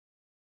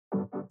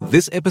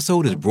This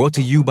episode is brought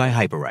to you by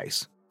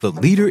Hyperice, the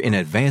leader in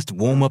advanced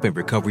warm-up and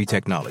recovery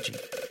technology.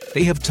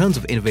 They have tons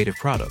of innovative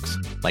products,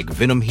 like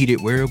Venom-heated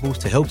wearables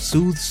to help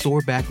soothe sore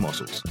back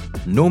muscles,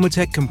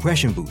 Normatec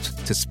compression boots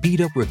to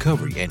speed up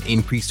recovery and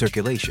increase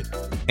circulation,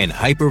 and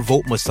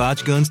Hypervolt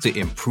massage guns to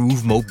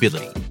improve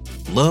mobility.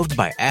 Loved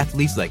by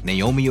athletes like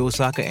Naomi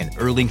Osaka and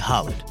Erling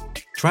Haaland.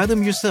 Try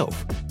them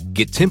yourself.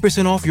 Get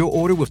 10% off your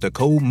order with the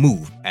code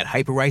MOVE at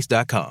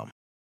Hyperice.com.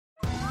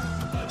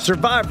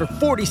 Survivor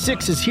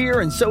 46 is here,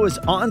 and so is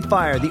On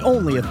Fire, the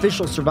only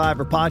official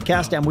Survivor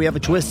podcast, and we have a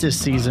twist this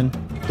season.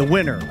 The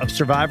winner of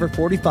Survivor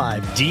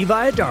 45, Dee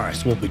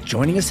Valladares, will be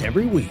joining us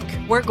every week.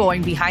 We're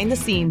going behind the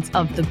scenes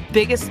of the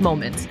biggest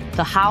moments,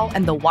 the how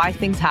and the why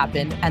things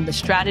happen, and the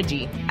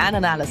strategy and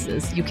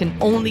analysis you can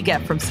only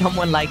get from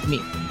someone like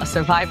me, a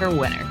Survivor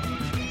winner.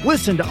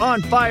 Listen to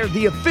On Fire,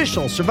 the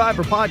official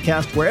Survivor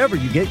podcast, wherever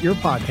you get your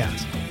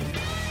podcast.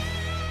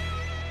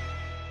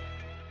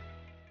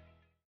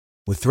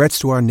 With threats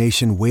to our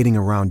nation waiting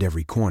around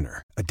every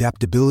corner,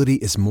 adaptability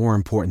is more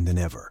important than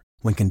ever.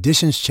 When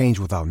conditions change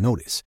without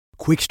notice,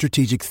 quick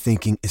strategic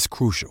thinking is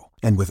crucial.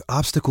 And with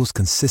obstacles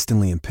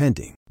consistently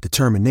impending,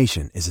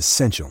 determination is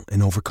essential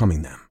in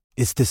overcoming them.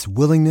 It's this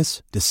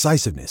willingness,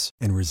 decisiveness,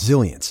 and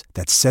resilience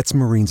that sets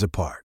Marines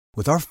apart.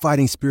 With our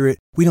fighting spirit,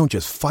 we don't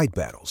just fight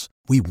battles,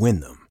 we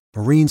win them.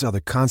 Marines are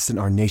the constant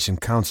our nation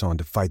counts on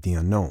to fight the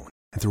unknown.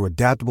 And through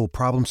adaptable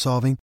problem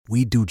solving,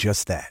 we do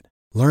just that.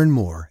 Learn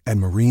more at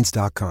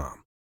marines.com.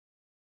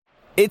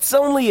 It's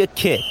only a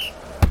kick,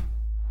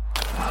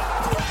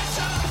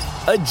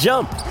 a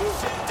jump,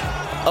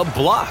 a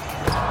block.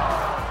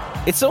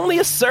 It's only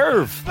a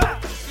serve.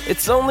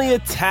 It's only a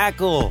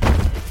tackle,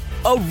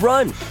 a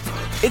run.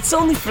 It's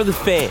only for the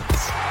fans.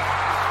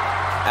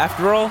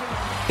 After all,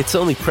 it's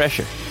only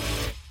pressure.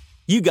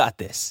 You got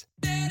this.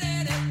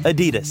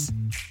 Adidas.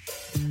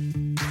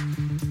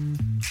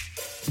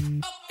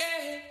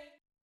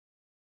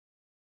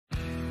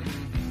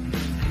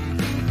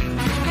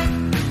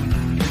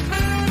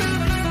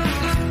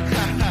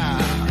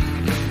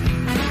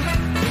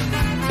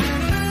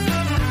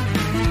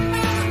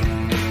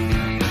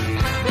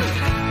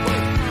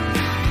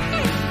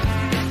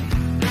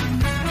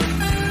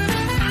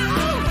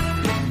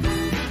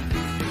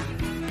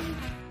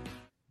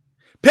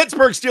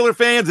 Pittsburgh Steelers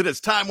fans, it is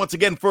time once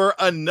again for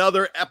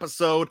another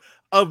episode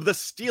of the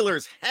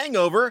Steelers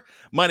Hangover.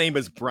 My name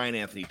is Brian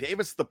Anthony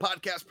Davis, the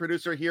podcast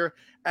producer here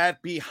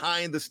at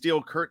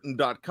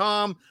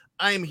BehindTheSteelCurtain.com.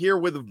 I am here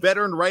with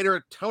veteran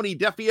writer Tony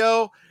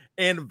Defeo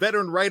and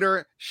veteran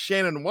writer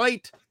Shannon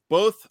White,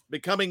 both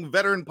becoming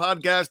veteran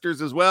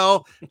podcasters as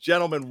well.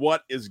 Gentlemen,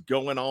 what is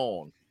going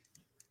on?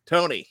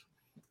 Tony.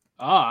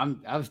 Oh,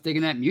 I was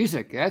digging that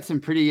music. That's some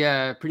pretty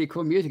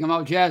cool music. I'm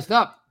all jazzed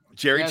up.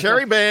 Jerry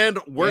Cherry Band,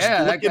 worst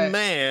looking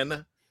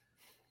man,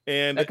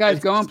 and that guy's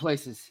going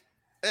places.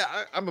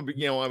 Yeah, I'm a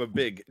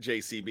big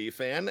JCB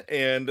fan,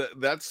 and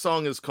that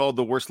song is called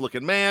 "The Worst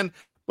Looking Man,"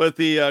 but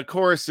the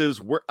chorus is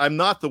 "I'm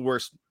not the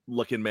worst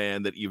looking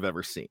man that you've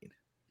ever seen."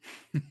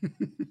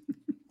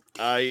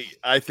 I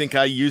think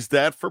I used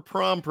that for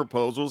prom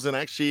proposals, and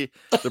actually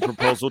the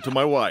proposal to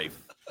my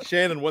wife.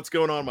 Shannon, what's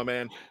going on, my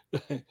man?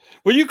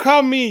 Well, you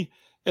call me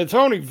and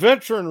Tony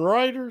veteran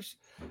writers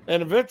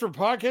and veteran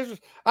podcasters.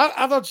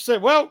 I thought you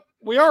said, well,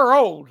 we are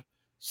old,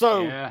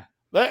 so yeah.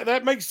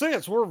 that makes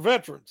sense. We're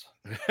veterans.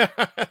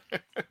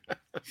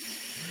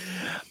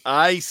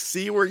 I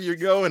see where you're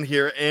going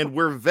here, and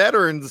we're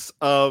veterans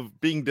of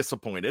being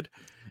disappointed.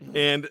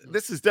 And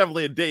this is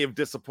definitely a day of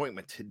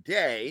disappointment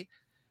today,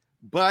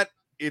 but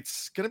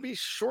it's going to be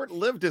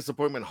short-lived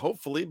disappointment,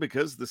 hopefully,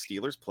 because the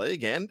Steelers play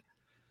again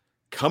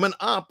coming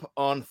up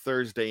on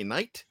Thursday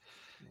night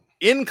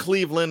in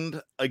Cleveland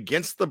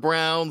against the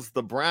Browns.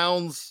 The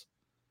Browns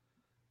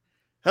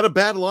had a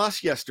bad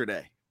loss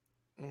yesterday.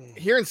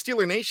 Here in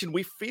Steeler Nation,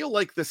 we feel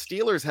like the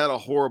Steelers had a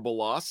horrible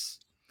loss.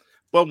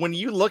 But when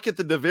you look at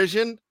the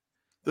division,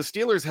 the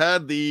Steelers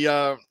had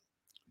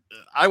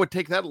I would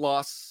take that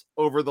loss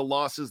over the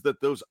losses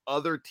that those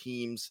other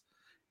teams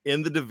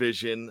in the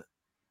division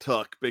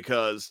took,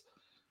 because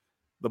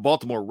the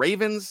Baltimore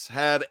Ravens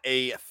had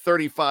a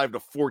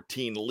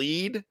 35-14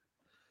 lead.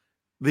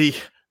 The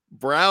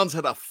Browns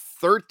had a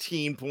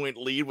 13-point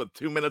lead with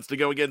 2 minutes to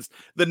go against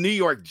the New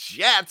York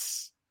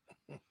Jets.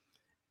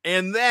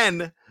 And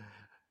then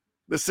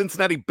the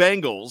Cincinnati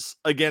Bengals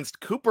against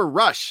Cooper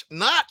Rush,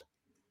 not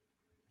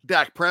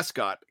Dak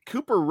Prescott.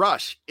 Cooper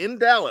Rush in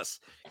Dallas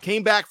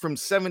came back from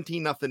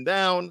 17-0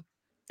 down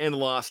and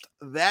lost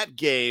that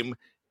game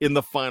in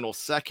the final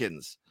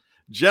seconds.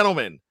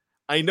 Gentlemen,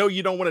 I know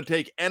you don't want to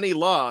take any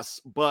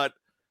loss, but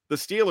the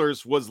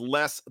Steelers was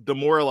less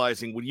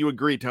demoralizing. Would you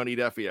agree, Tony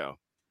Defeo?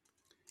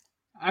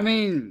 I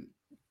mean,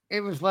 it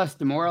was less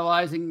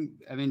demoralizing.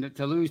 I mean,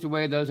 to lose the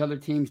way those other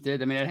teams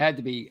did, I mean, it had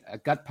to be a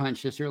gut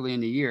punch this early in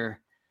the year.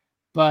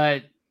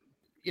 But,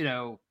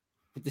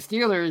 with the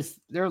Steelers,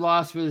 their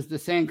loss was the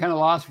same kind of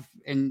loss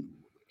and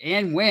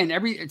win.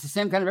 It's the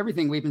same kind of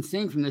everything we've been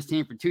seeing from this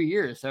team for 2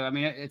 years. So, I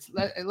mean, it's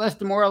less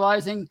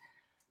demoralizing.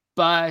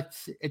 but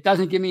it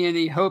doesn't give me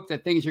any hope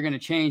that things are going to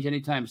change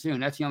anytime soon.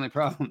 That's the only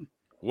problem.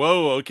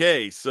 Whoa,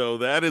 okay. So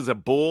that is a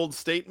bold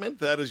statement.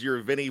 That is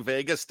your Vinny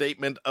Vega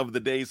statement of the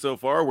day so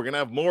far. We're going to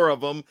have more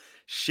of them.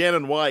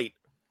 Shannon White,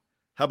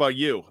 how about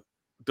you?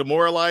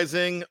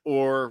 Demoralizing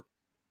or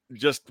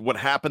just what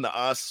happened to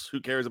us? Who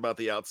cares about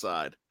the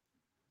outside?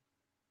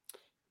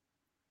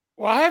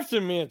 Well, I have to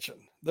mention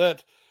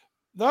that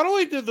not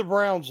only did the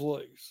Browns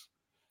lose,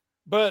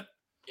 but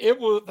they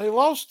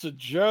lost to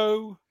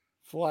Joe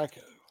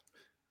Flacco,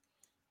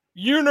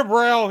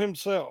 Unibrow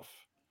himself,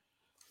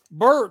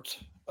 Bert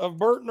of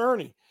Bert and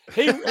Ernie.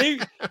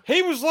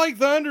 He was like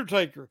the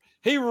Undertaker.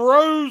 He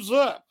rose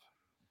up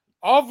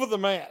off of the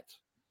mat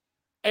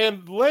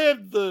and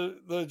led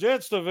the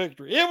Jets to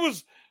victory.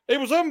 It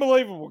was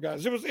unbelievable,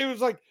 guys. It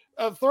was like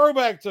a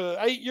throwback to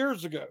 8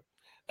 years ago.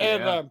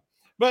 And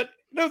but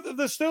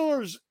the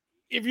Steelers,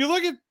 if you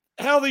look at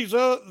how these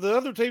the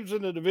other teams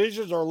in the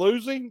divisions are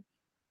losing,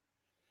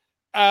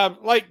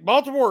 like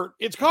Baltimore,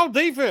 it's called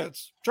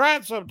defense. Try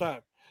it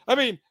sometime. I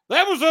mean,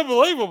 that was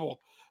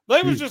unbelievable.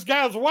 They was just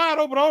guys wide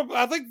open.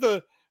 I think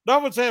the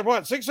Dolphins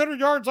had 600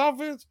 yards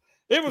offense.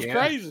 It was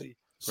crazy.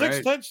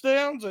 Six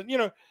touchdowns,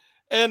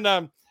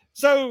 and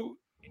so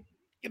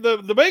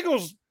the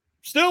Bengals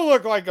still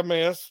look like a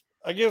mess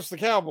against the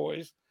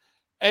Cowboys,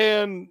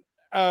 and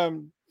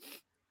the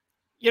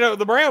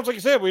Browns, like I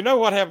said, we know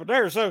what happened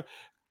there. So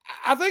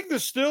I think the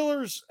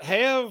Steelers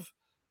have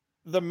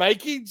the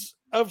makings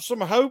of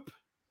some hope,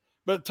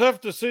 but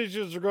tough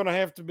decisions are going to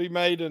have to be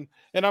made, and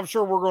I'm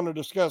sure we're going to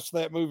discuss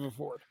that moving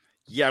forward.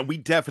 Yeah, we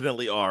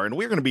definitely are. And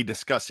we're going to be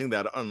discussing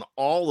that on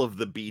all of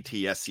the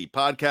BTSC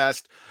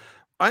podcast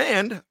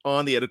and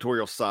on the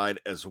editorial side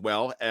as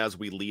well as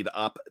we lead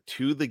up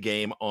to the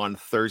game on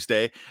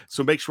Thursday.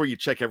 So make sure you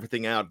check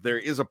everything out. There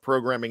is a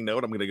programming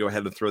note. I'm going to go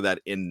ahead and throw that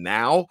in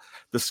now.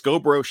 The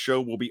Scobro Show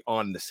will be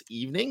on this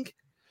evening.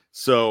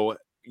 So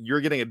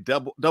you're getting a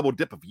double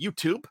dip of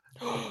YouTube.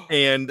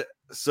 And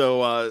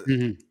so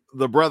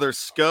the brothers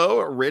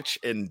Sco, Rich,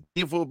 and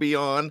Dave will be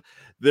on.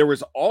 There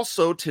was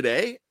also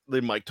today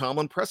the Mike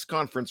Tomlin press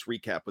conference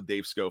recap with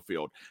Dave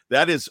Schofield.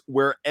 That is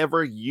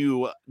wherever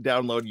you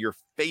download your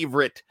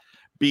favorite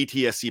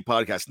BTSC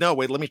podcast. No,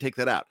 wait, let me take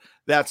that out.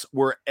 That's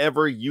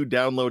wherever you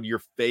download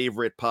your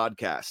favorite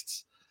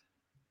podcasts.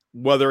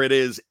 Whether it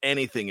is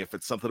anything, if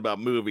it's something about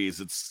movies,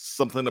 it's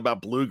something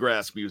about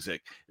bluegrass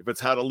music, if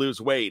it's how to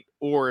lose weight,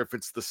 or if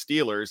it's the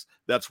Steelers,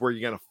 that's where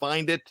you're going to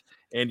find it,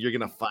 and you're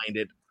going to find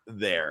it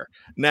there.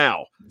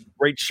 Now,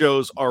 great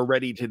shows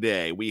already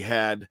today. We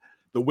had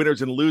the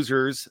winners and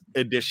losers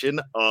edition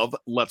of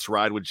Let's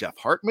Ride with Jeff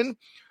Hartman.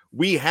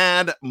 We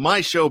had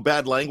my show,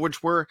 Bad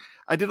Language, where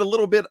I did a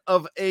little bit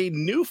of a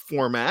new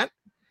format.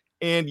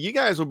 And you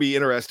guys will be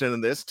interested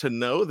in this to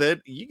know that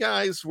you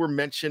guys were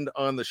mentioned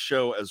on the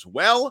show as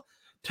well.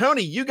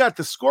 Tony, you got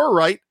the score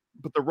right,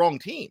 but the wrong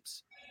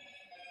teams.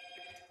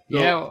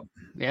 So,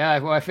 yeah.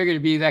 Well, I figured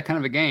it'd be that kind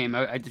of a game.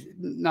 I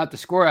not the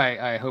score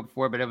I hoped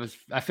for, but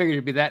I figured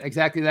it'd be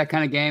exactly that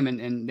kind of game,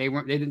 and they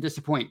didn't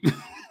disappoint.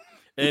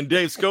 And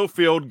Dave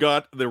Schofield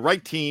got the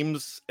right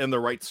teams and the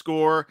right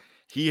score.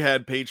 He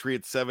had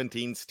Patriots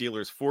 17,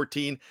 Steelers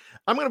 14.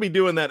 I'm going to be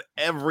doing that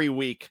every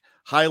week,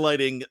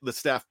 highlighting the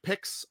staff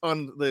picks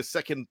on the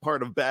second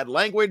part of Bad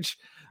Language.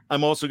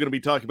 I'm also going to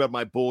be talking about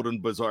my bold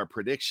and bizarre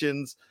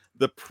predictions.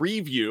 The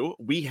preview,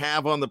 we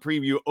have on the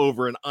preview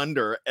over and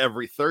under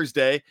every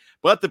Thursday,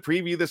 but the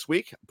preview this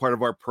week, part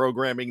of our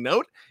programming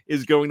note,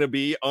 is going to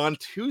be on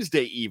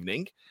Tuesday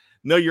evening.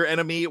 Know Your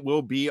Enemy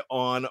will be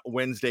on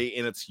Wednesday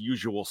in its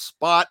usual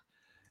spot.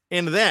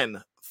 And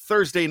then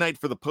Thursday night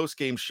for the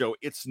post-game show,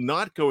 it's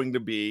not going to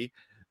be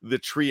the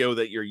trio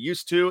that you're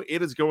used to.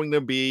 It is going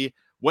to be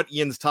What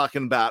Ian's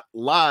Talking About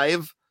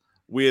live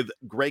with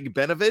Greg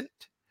Benevent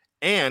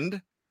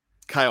and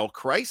Kyle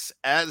Kreis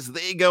as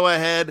they go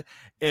ahead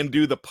and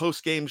do the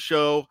post-game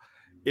show.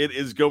 It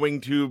is going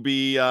to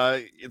be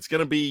it's going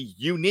to be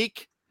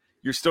unique.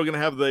 You're still going to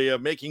have the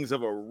makings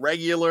of a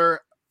regular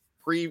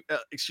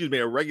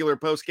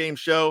post-game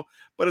show,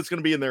 but it's going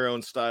to be in their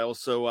own style.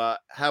 So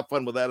have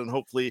fun with that, and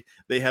hopefully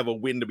they have a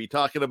win to be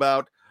talking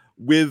about.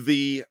 With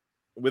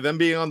them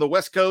being on the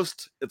West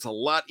Coast, it's a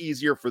lot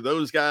easier for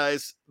those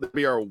guys. They'll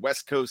be our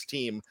West Coast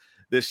team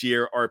this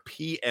year, our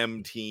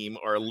PM team,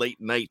 our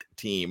late night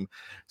team.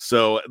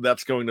 So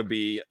that's going to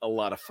be a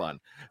lot of fun.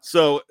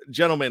 So,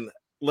 gentlemen,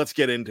 let's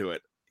get into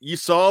it. You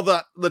saw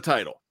the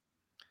title.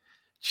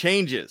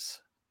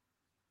 Changes.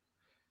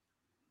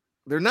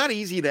 They're not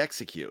easy to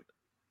execute.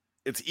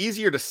 It's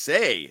easier to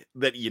say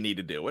that you need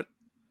to do it.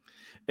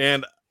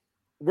 And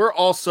we're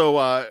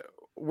also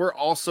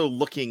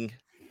looking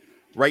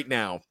right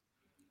now.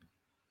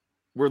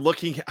 We're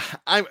looking.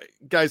 I'm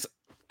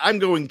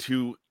going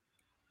to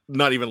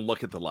not even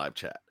look at the live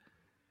chat.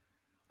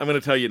 I'm going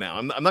to tell you now.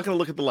 I'm not going to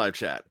look at the live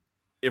chat.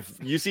 If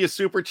you see a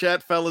super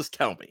chat, fellas,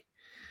 tell me,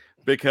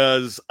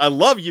 because I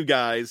love you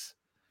guys,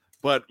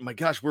 but my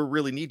gosh, we're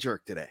really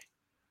knee-jerk today.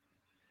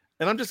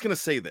 And I'm just going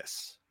to say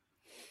this.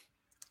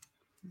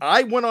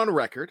 I went on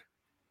record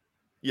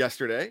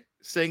yesterday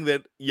saying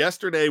that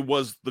yesterday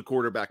was the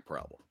quarterback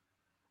problem.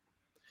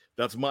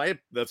 That's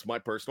my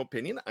personal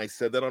opinion. I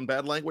said that on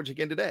Bad Language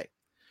again today.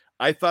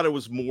 I thought it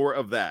was more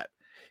of that.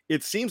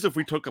 It seems if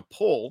we took a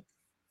poll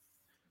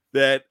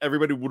that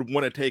everybody would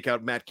want to take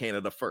out Matt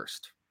Canada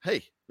first.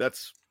 Hey,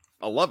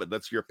 I love it.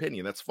 That's your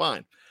opinion. That's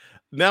fine.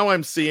 Now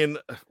I'm seeing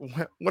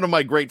one of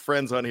my great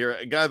friends on here,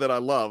 a guy that I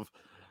love,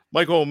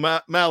 Michael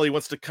Malley,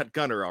 wants to cut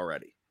Gunner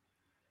already.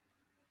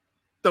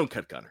 Don't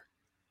cut Gunner.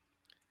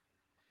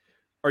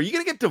 Are you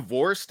going to get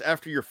divorced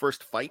after your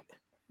first fight?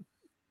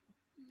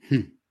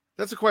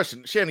 That's a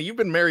question. Shannon, you've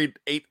been married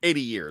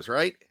 80 years,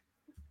 right?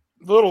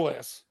 Little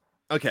less.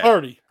 Okay.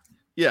 30.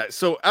 Yeah.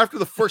 So after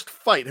the first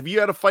fight, have you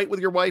had a fight with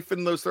your wife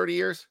in those 30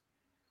 years?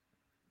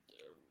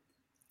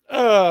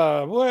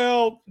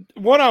 Well,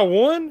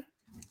 one-on-one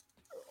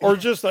or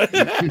just no,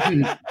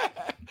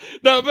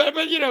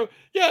 but yeah,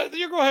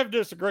 you're going to have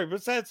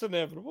disagreements. That's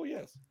inevitable.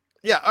 Yes.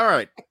 Yeah. All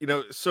right.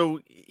 So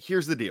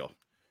here's the deal.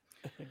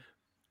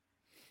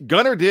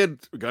 Gunner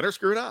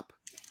screwed up.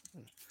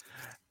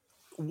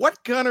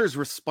 What Gunner's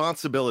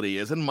responsibility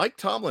is, and Mike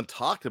Tomlin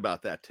talked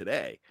about that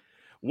today,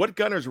 what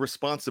Gunner's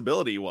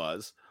responsibility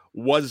was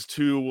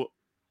to,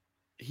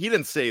 he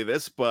didn't say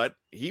this, but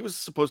he was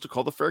supposed to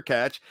call the fair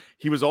catch.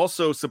 He was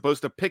also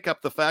supposed to pick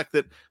up the fact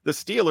that the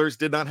Steelers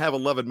did not have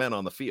 11 men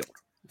on the field.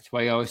 That's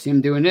why you always see him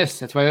doing this.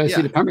 That's why I always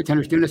see the punt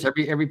returners doing this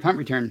every punt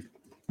return.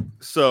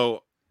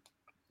 So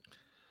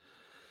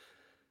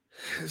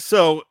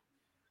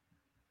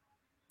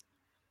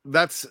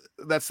that's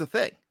the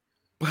thing.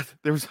 But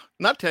there was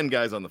not 10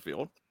 guys on the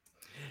field.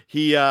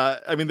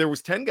 There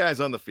was 10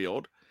 guys on the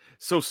field.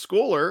 So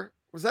Schooler,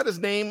 was that his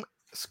name?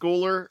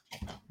 Schooler?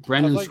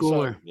 Brendan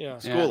Schooler. So. Yeah.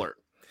 Schooler.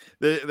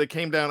 They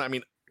came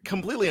down,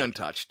 completely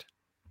untouched.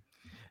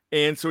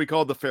 And so he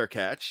called the fair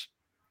catch.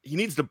 He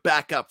needs to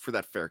back up for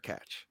that fair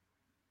catch.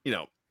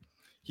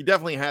 He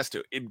definitely has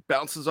to. It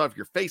bounces off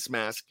your face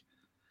mask.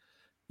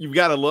 You've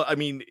got to look.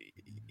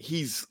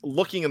 He's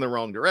looking in the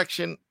wrong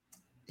direction.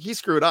 He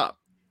screwed up.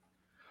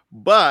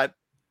 But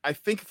I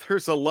think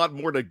there's a lot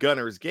more to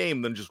Gunner's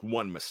game than just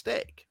one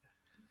mistake.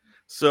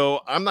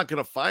 So I'm not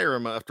going to fire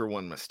him after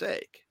one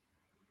mistake.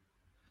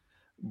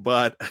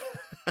 But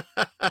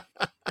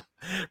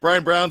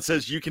Brian Brown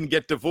says you can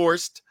get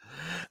divorced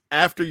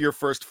after your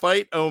first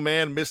fight. Oh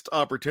man, missed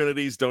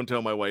opportunities. Don't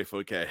tell my wife.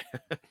 Okay.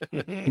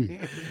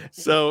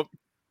 So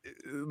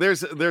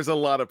there's a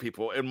lot of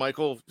people. And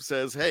Michael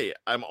says, hey,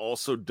 I'm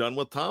also done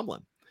with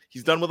Tomlin.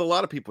 He's done with a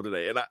lot of people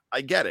today. And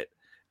I get it.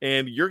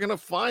 And you're going to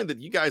find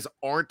that you guys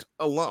aren't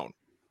alone.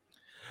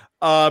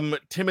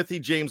 Timothy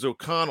James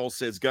O'Connell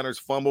says Gunner's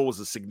fumble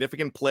was a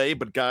significant play,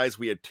 but guys,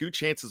 we had 2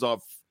 chances on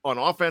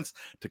offense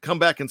to come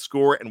back and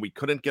score, and we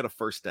couldn't get a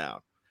first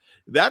down.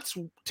 That's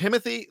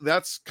Timothy.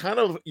 That's kind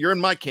of, you're in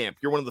my camp.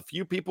 You're one of the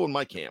few people in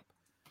my camp,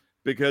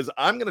 because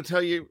I'm going to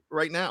tell you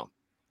right now,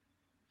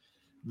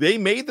 they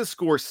made the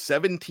score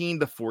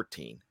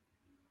 17-14.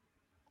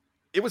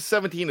 It was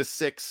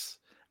 17-6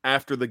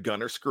 after the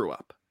Gunner screw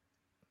up.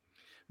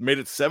 Made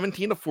it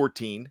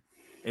 17-14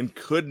 and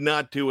could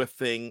not do a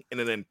thing in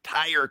an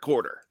entire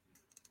quarter.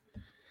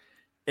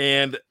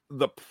 And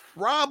the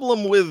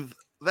problem with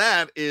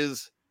that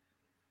is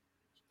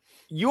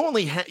you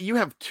only you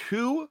have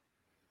 2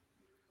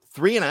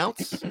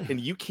 3-and-outs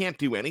and you can't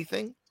do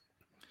anything.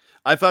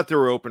 I thought there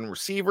were open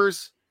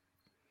receivers,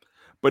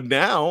 but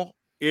now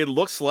it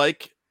looks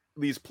like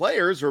these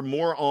players are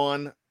more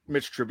on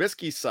Mitch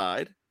Trubisky's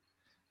side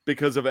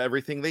because of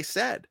everything they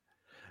said.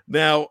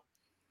 Now,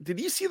 did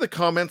you see the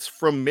comments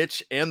from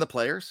Mitch and the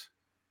players?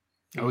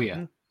 Oh,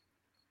 yeah.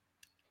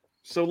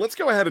 So let's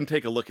go ahead and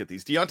take a look at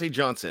these. Deontay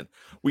Johnson,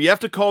 we have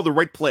to call the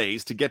right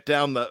plays to get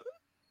down the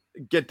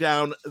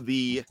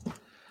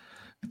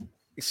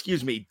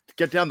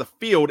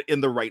field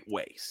in the right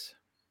ways.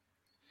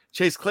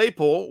 Chase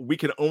Claypool, we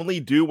can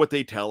only do what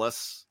they tell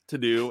us to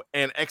do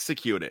and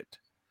execute it.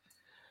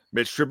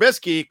 Mitch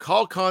Trubisky,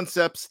 call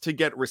concepts to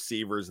get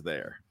receivers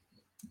there.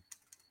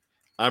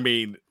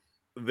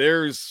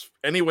 There's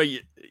anyway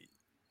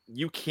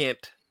you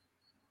can't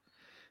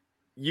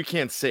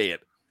say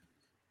it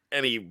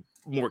any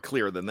more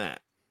clear than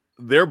that.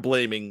 They're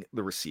blaming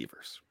the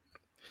receivers.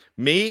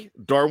 Me,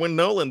 Darwin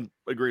Nolan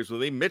agrees with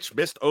me. Mitch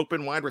missed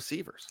open wide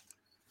receivers.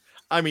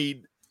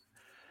 Shannon,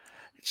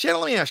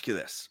 let me ask you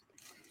this.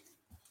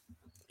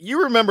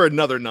 You remember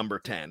another number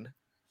 10,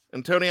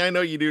 and Tony, I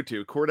know you do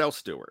too, Cordell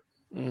Stewart.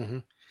 Mm-hmm.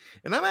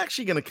 And I'm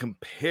actually going to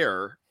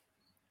compare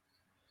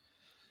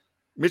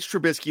Mitch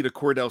Trubisky to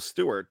Cordell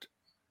Stewart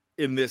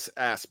in this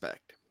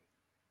aspect.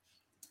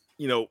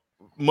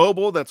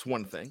 Mobile, that's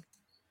one thing.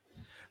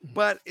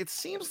 But it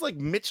seems like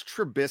Mitch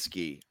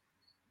Trubisky,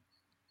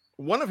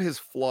 one of his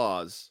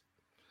flaws,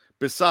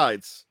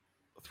 besides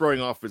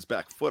throwing off his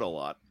back foot a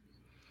lot,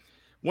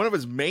 one of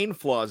his main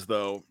flaws,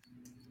 though,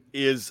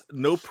 is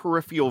no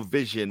peripheral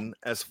vision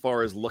as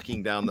far as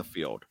looking down the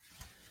field.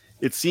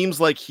 It seems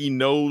like he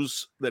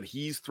knows that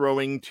he's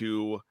throwing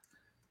to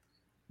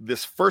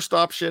this first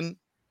option,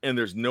 and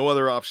there's no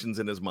other options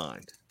in his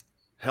mind.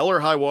 Hell or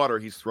high water,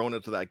 he's throwing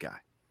it to that guy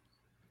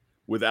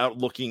without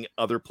looking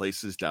other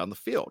places down the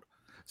field.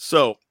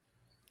 So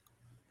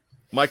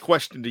my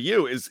question to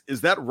you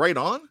is that right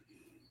on?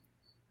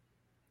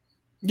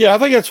 Yeah, I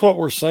think that's what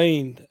we're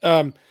seeing.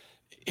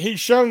 He's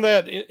shown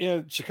that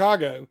in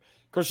Chicago.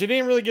 Of course, he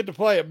didn't really get to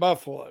play at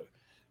Buffalo,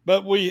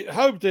 but we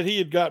hoped that he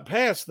had got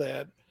past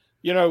that,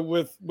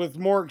 with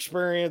more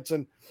experience.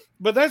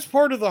 But that's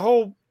part of the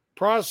whole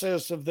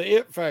process of the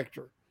it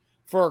factor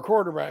for a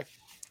quarterback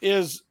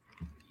is,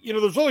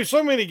 there's only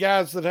so many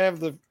guys that have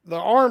the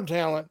arm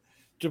talent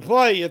to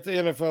play at the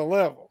NFL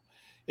level,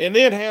 and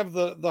then have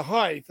the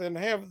height and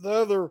have the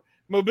other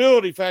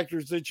mobility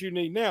factors that you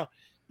need now.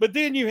 But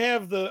then you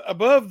have the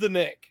above the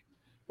neck,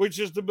 which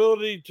is the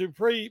ability to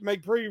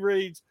make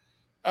pre-reads,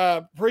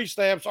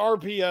 pre-snaps,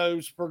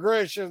 RPOs,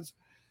 progressions.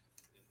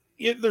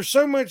 There's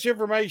so much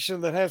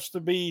information that has to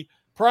be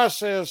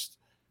processed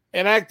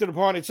and acted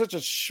upon in such a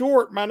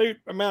short, minute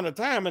amount of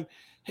time. And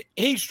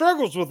he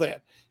struggles with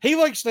that. He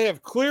likes to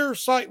have clear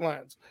sight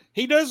lines.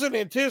 He doesn't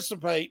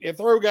anticipate and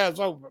throw guys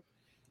open.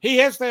 He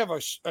has to have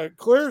a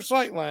clear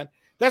sight line.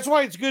 That's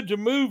why it's good to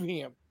move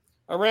him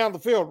around the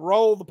field,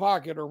 roll the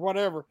pocket or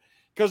whatever.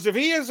 Because if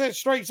he has that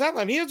straight sight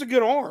line, he has a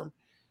good arm.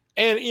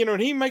 And,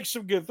 he makes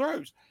some good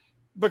throws.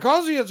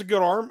 Because he has a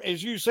good arm,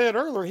 as you said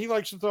earlier, he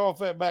likes to throw off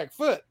that back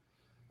foot,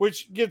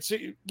 which gets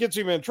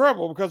him in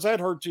trouble because that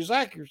hurts his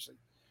accuracy.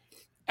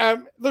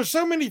 There's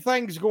so many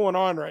things going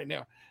on right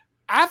now.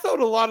 I thought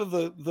a lot of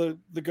the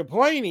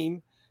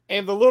complaining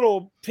and the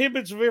little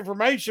tidbits of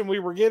information we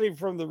were getting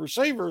from the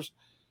receivers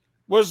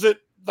was that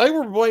they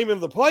were blaming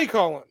the play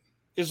calling,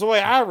 is the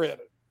way I read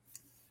it.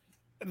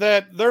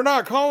 That they're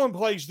not calling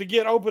plays to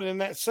get open in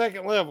that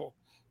second level,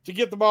 to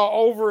get the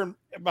ball over and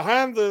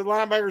behind the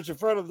linebackers in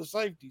front of the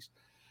safeties.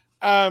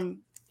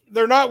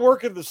 They're not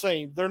working the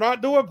same. They're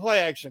not doing play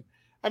action.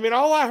 I mean,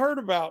 all I heard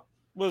about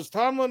was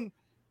Tomlin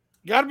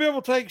got to be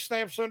able to take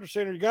snaps under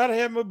center. You got to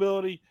have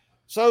mobility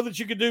so that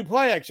you can do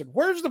play action.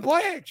 Where's the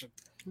play action?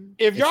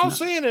 If y'all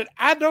seeing it,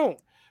 I don't.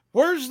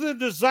 Where's the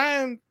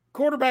design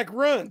quarterback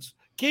runs,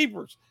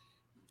 keepers?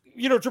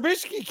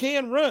 Trubisky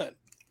can run.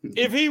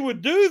 If he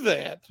would do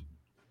that,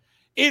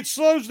 it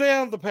slows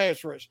down the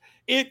pass rush.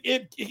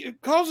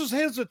 It causes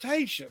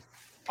hesitation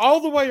all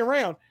the way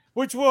around,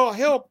 which will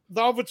help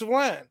the offensive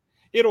line.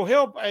 It'll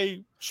help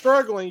a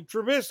struggling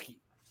Trubisky.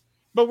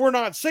 But we're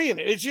not seeing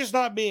it. It's just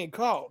not being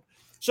called.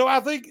 So I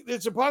think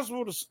it's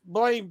impossible to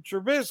blame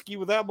Trubisky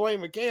without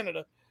blaming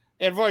Canada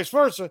and vice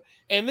versa.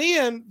 And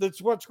then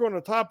that's what's going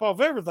to top off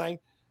everything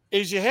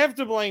is you have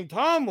to blame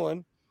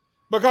Tomlin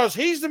because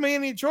he's the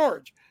man in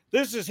charge.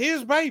 This is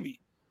his baby.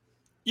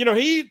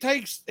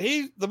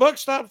 The buck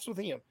stops with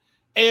him.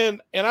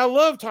 And I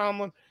love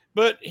Tomlin,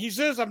 but he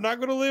says, I'm not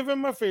going to live in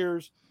my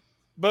fears.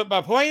 But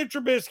by playing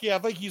Trubisky, I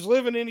think he's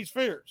living in his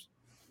fears.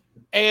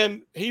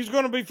 And he's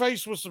going to be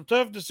faced with some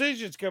tough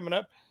decisions coming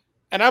up.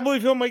 And I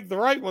believe he'll make the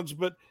right ones,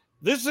 but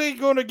this ain't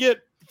going to get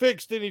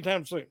fixed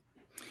anytime soon.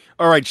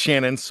 All right,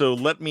 Shannon. So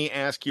let me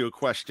ask you a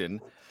question.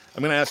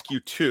 I'm going to ask you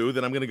two,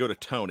 then I'm going to go to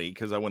Tony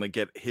because I want to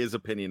get his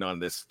opinion on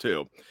this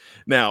too.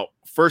 Now,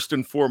 first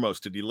and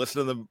foremost, did you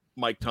listen to the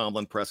Mike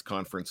Tomlin press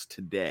conference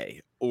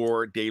today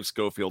or Dave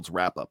Schofield's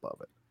wrap-up of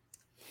it?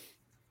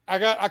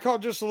 I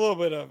caught just a little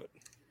bit of it.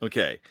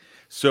 Okay.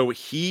 So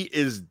he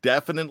is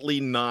definitely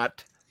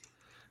not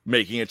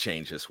making a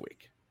change this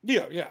week.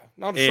 Yeah.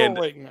 Not a short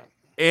week now.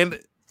 And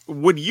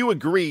would you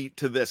agree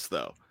to this,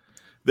 though,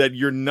 that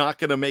you're not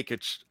going to make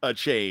a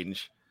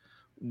change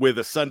with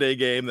a Sunday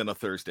game than a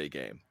Thursday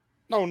game?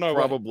 No.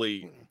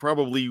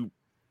 Probably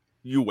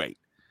you wait.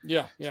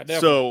 Yeah, definitely.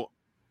 So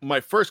my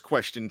first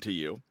question to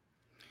you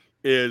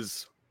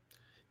is,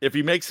 if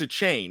he makes a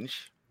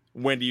change,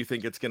 when do you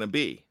think it's going to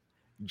be?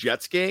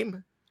 Jets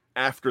game?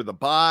 After the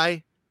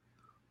bye?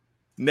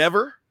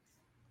 Never?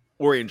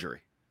 Or injury?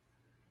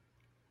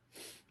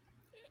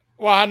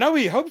 Well, I know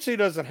he hopes he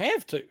doesn't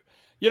have to.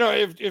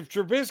 If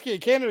Trubisky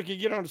and Canada can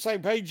get on the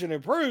same page and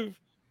improve,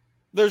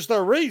 there's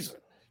no reason.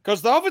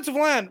 Because the offensive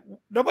line,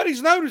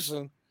 nobody's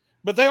noticing,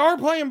 but they are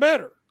playing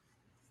better.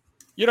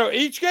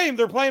 Each game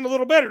they're playing a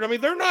little better. I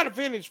mean, they're not a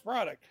finished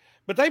product,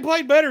 but they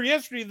played better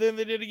yesterday than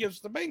they did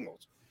against the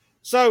Bengals.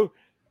 So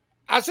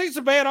I see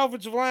some bad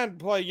offensive line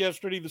play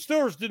yesterday. The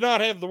Steelers did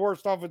not have the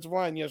worst offensive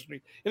line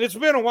yesterday, and it's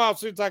been a while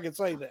since I could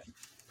say that.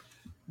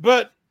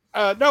 But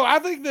no, I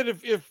think that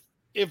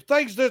if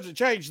things doesn't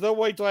change, they'll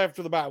wait till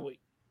after the bye week.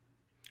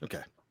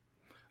 Okay.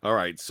 All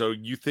right. So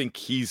you think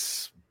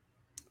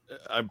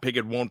I'm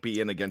picking won't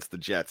be in against the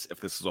Jets if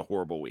this is a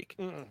horrible week.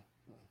 Mm-mm.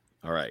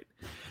 All right.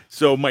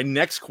 So my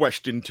next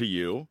question to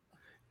you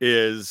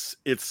is,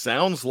 it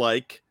sounds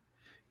like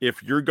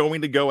if you're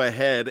going to go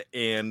ahead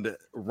and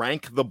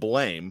rank the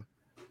blame,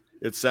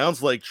 it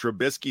sounds like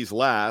Trubisky's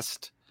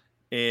last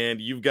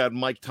and you've got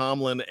Mike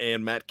Tomlin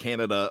and Matt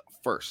Canada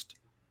first.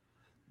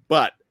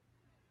 But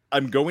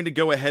I'm going to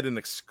go ahead and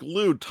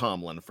exclude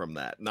Tomlin from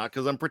that, not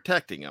because I'm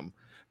protecting him,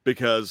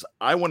 because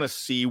I want to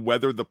see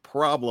whether the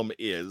problem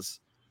is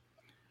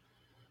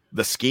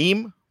the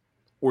scheme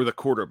or the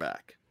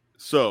quarterback.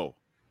 So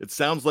it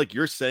sounds like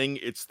you're saying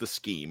it's the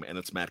scheme and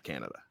it's Matt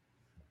Canada.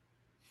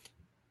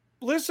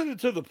 Listen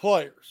to the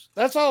players.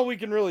 That's all we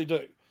can really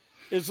do.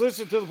 is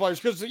listen to the players,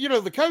 because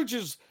the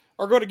coaches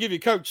are going to give you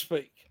coach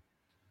speak,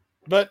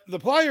 but the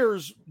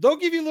players, they'll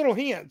give you little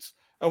hints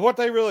of what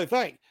they really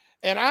think.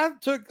 And I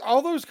took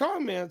all those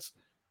comments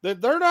that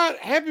they're not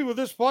happy with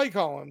this play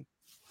calling.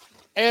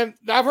 And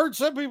I've heard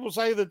some people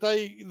say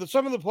that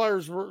some of the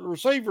players,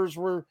 receivers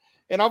were,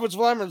 and offensive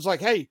linemen, it's like,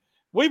 hey,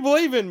 we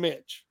believe in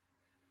Mitch.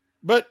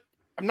 But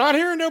I'm not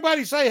hearing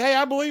nobody say, hey,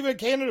 I believe in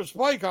Canada's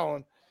play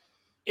calling.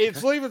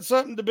 It's leaving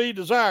something to be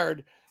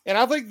desired. And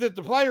I think that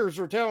the players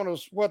are telling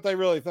us what they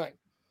really think.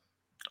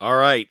 All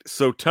right.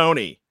 So,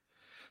 Tony,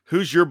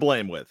 who's your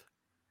blame with?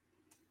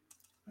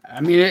 I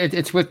mean,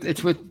 it's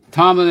with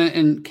Tomlin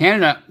in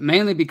Canada,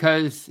 mainly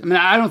because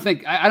I don't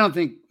think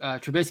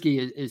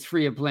Trubisky is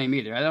free of blame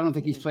either. I don't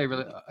think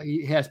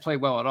he has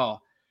played well at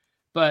all.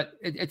 But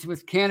it's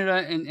with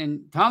Canada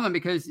and Tomlin,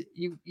 because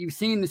you've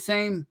seen the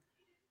same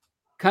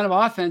kind of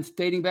offense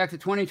dating back to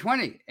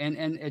 2020, and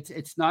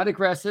it's not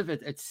aggressive.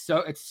 It's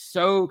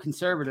so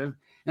conservative.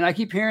 And I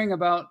keep hearing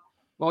about,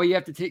 well, you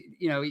have to take,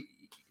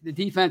 the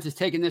defense is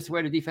taking this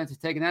way, the defense is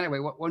taking that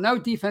way. Well, no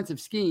defensive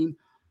scheme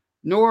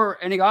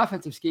nor any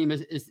offensive scheme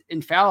is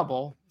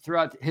infallible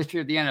throughout the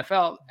history of the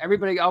NFL.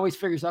 Everybody always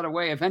figures out a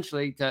way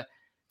eventually to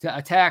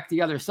attack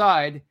the other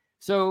side.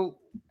 So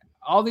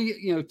all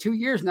the 2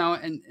 years now,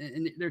 and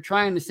they're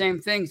trying the same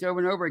things over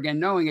and over again,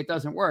 knowing it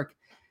doesn't work.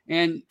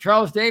 And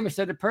Charles Davis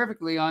said it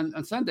perfectly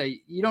on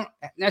Sunday. You don't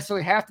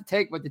necessarily have to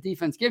take what the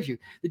defense gives you.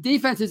 The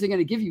defense isn't going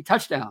to give you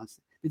touchdowns.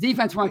 The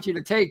defense wants you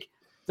to take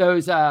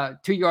those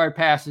 2-yard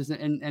passes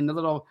and the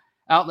little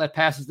outlet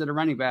passes that are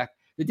running back.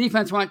 The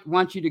defense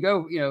wants you to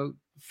go,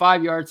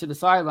 5 yards to the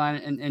sideline,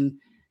 and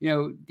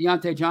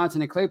Deontay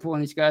Johnson and Claypool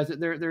and these guys,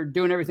 they're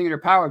doing everything in their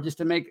power just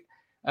to make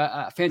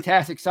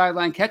fantastic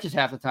sideline catches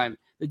half the time.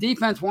 The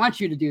defense wants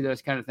you to do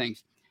those kind of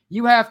things.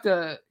 You have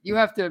to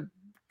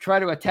try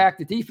to attack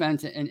the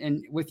defense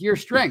and with your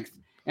strength.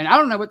 And I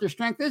don't know what their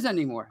strength is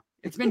anymore.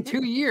 It's been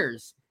 2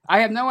 years. I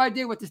have no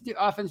idea what this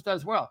offense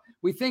does well.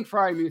 We think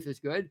Freiermuth is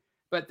good,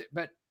 but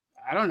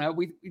I don't know.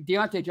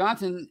 Deontay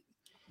Johnson.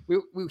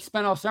 We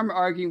spent all summer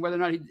arguing whether or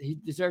not he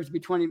deserves to be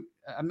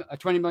a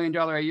 $20 million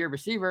a year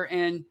receiver.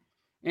 And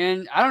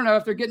I don't know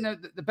if they're getting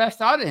the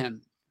best out of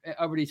him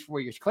over these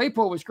 4 years.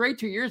 Claypool was great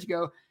 2 years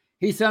ago.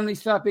 He suddenly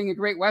stopped being a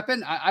great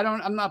weapon.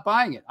 I'm not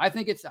buying it. I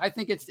think it's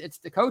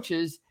the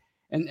coaches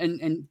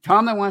and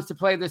Tomlin wants to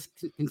play this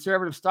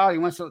conservative style. He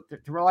wants to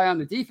rely on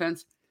the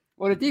defense.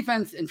 Well, the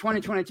defense in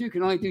 2022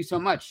 can only do so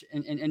much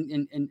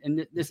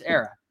in this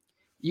era.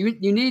 You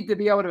need to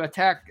be able to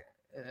attack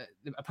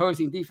the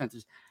opposing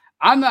defenses.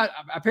 I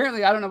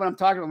don't know what I'm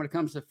talking about when it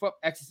comes to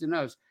X's and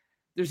O's.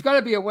 There's got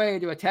to be a way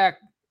to attack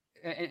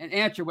and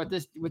answer what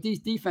these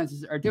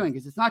defenses are doing,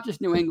 because it's not just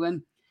New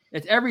England.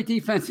 It's every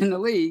defense in the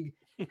league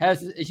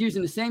is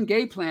using the same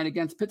game plan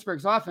against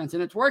Pittsburgh's offense,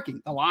 and it's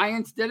working. The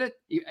Lions did it.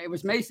 It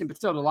was Mason, but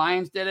still the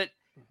Lions did it.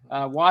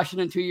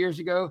 Washington 2 years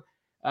ago.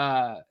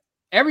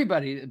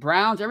 Everybody, the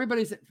Browns,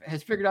 everybody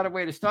has figured out a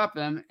way to stop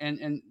them,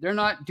 and they're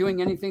not doing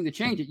anything to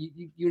change it.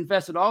 You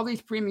invested all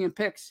these premium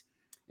picks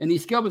in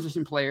these skill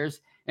position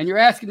players, and you're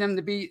asking them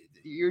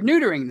you're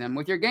neutering them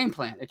with your game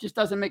plan. It just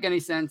doesn't make any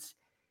sense.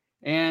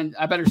 And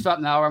I better stop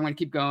now, or I'm going to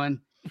keep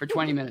going for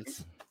 20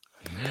 minutes.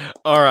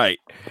 All right.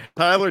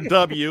 Tyler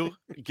W.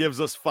 gives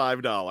us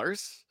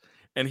 $5,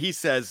 and he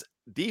says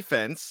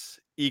defense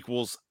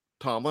equals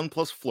Tomlin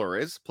plus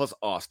Flores plus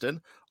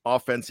Austin.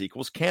 Offense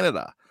equals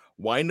Canada.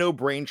 Why no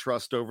brain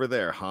trust over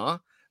there, huh?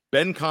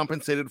 Ben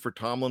compensated for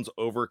Tomlin's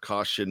over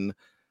caution,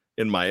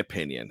 in my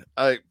opinion.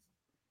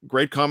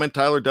 Great comment,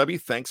 Tyler W.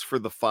 Thanks for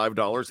the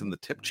 $5 in the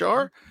tip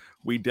jar.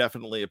 We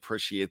definitely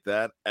appreciate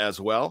that as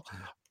well.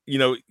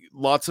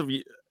 Most of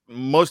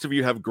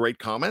you have great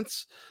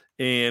comments,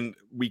 and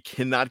we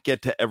cannot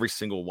get to every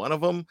single one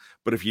of them.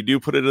 But if you do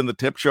put it in the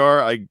tip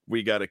jar,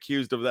 we got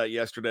accused of that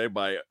yesterday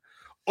by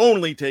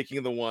only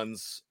taking the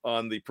ones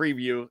on the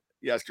preview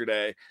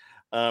yesterday.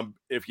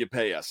 If you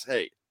pay us,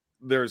 hey,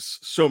 there's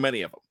so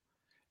many of them.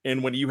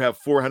 And when you have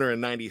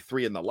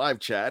 493 in the live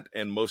chat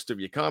and most of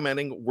you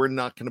commenting, we're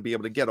not going to be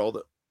able to get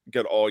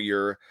all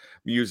your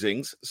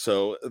musings.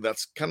 So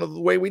that's kind of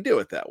the way we do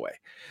it that way.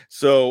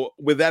 So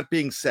with that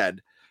being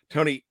said,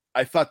 Tony,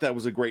 I thought that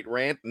was a great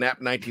rant. Nap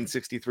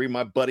 1963,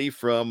 my buddy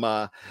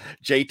from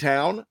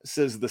J-Town,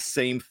 says the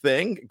same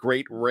thing.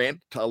 Great rant.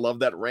 I love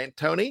that rant,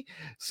 Tony.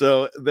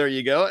 So there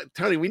you go.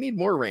 Tony, we need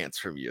more rants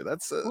from you.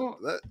 That's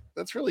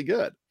really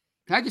good.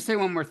 Can I just say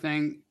one more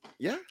thing?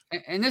 Yeah.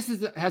 And this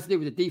has to do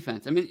with the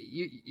defense. I mean,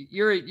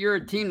 you're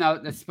a team now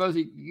that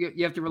supposedly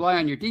you have to rely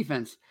on your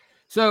defense.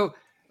 So,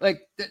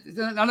 like,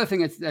 another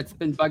thing that's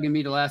been bugging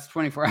me the last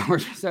 24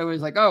 hours or so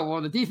is like, oh,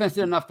 well, the defense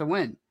did enough to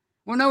win.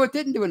 Well, no, it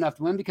didn't do enough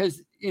to win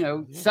because,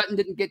 Sutton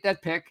didn't get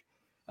that pick.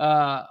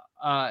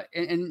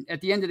 And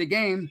at the end of the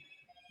game,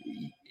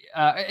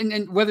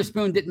 and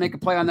Witherspoon didn't make a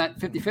play on that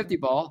 50-50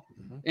 ball.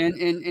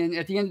 And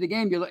at the end of the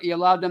game, you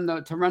allowed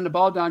them to run the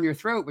ball down your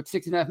throat with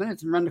 6.5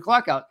 minutes and run the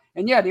clock out.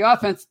 And yeah, the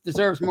offense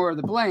deserves more of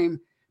the blame.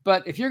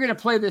 But if you're going to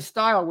play this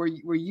style where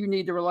you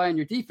need to rely on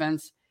your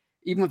defense,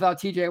 even without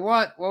TJ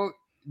Watt, well,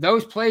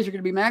 those plays are going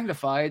to be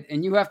magnified,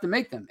 and you have to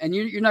make them. And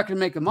you're not going to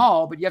make them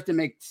all, but you have to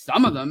make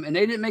some of them. And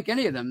they didn't make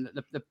any of them.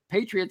 The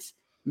Patriots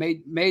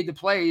made the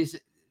plays,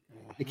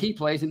 the key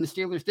plays, and the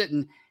Steelers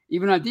didn't,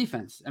 even on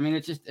defense. I mean,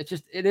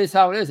 it is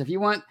how it is. If you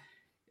want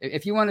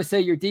to say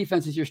your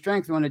defense is your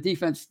strength, when a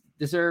defense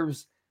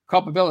deserves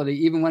culpability,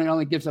 even when it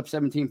only gives up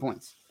 17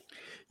 points.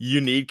 You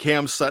need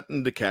Cam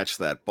Sutton to catch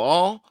that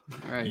ball.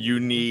 Right. You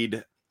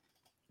need,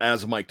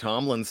 as Mike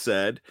Tomlin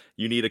said,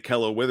 you need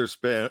Ahkello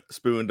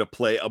Witherspoon to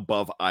play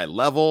above eye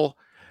level.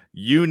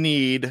 You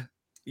need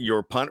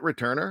your punt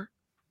returner,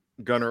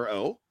 Gunnar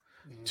O,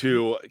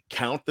 to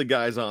count the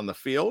guys on the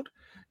field.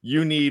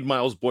 You need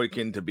Miles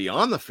Boykin to be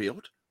on the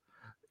field.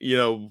 You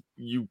know,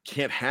 you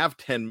can't have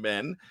 10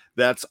 men.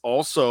 That's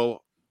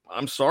also,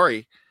 I'm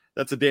sorry,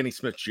 that's a Danny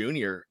Smith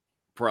Jr.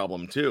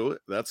 problem too.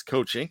 That's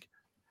coaching.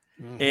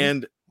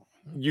 And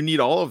you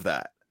need all of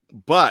that.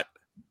 But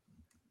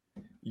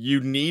you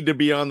need to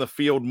be on the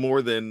field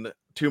more than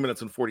 2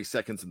 minutes and 40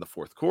 seconds in the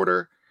fourth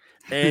quarter.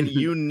 And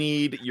you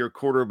need your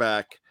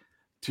quarterback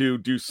to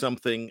do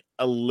something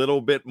a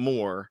little bit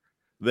more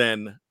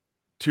than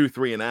 2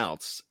 3 and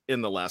outs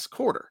in the last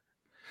quarter.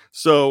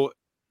 So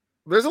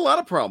there's a lot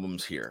of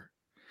problems here.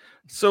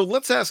 So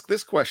let's ask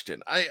this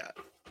question. I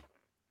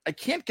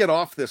can't get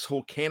off this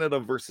whole Canada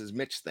versus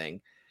Mitch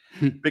thing,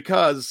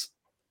 because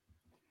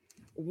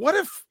what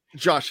if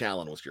Josh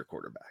Allen was your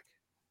quarterback?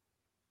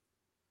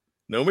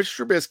 No Mitch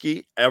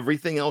Trubisky.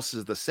 Everything else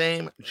is the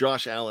same.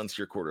 Josh Allen's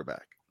your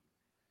quarterback.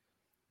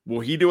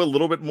 Will he do a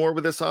little bit more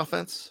with this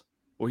offense?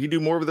 Will he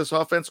do more with this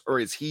offense, or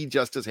is he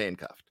just as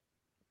handcuffed?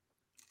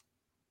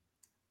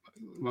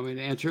 Want me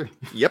to answer?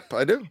 Yep,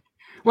 I do.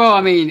 Well,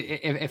 I mean,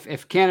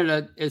 if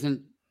Canada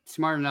isn't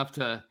smart enough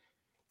to,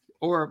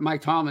 or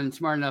Mike Tomlin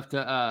smart enough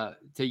to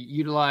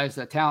utilize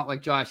a talent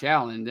like Josh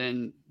Allen,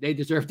 then they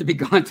deserve to be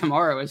gone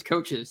tomorrow as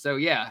coaches. So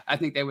yeah, I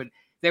think they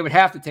would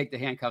have to take the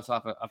handcuffs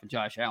off of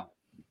Josh Allen.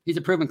 He's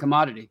a proven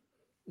commodity.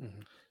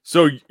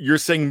 So you're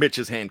saying Mitch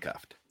is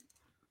handcuffed?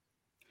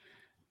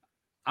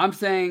 I'm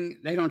saying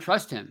they don't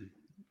trust him.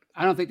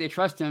 I don't think they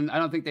trust him. I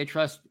don't think they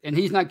trust, and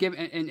he's not giving.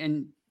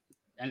 And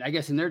I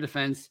guess in their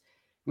defense,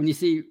 when you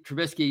see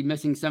Trubisky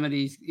missing some of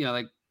these, you know,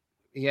 like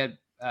he had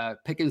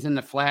Pickens in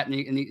the flat, and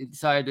he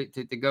decided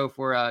to go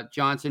for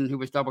Johnson, who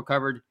was double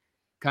covered,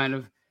 kind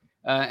of.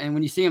 And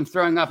when you see him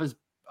throwing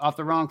off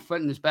the wrong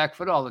foot and his back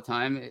foot all the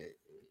time,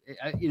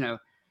 you know,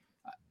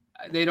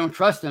 they don't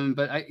trust him.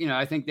 But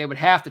I think they would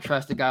have to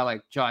trust a guy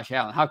like Josh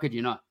Allen. How could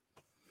you not?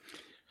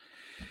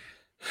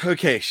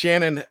 Okay,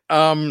 Shannon.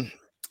 I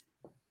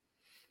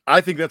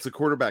think that's a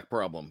quarterback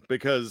problem,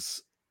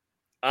 because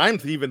I'm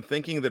even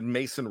thinking that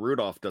Mason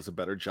Rudolph does a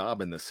better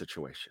job in this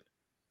situation.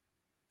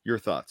 Your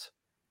thoughts?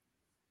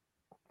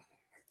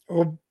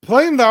 Well,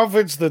 playing the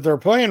offense that they're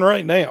playing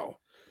right now,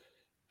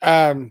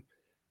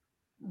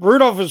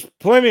 Rudolph has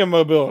plenty of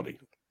mobility.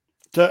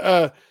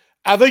 I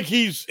think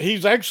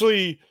he's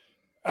actually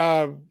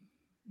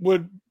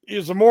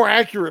is a more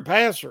accurate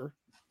passer,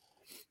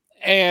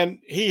 and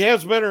he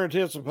has better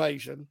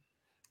anticipation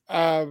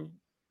than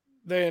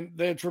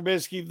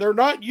Trubisky. They're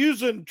not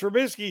using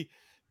Trubisky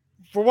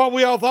for what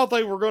we all thought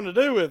they were going to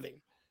do with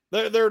him.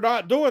 They're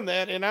not doing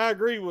that, and I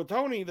agree with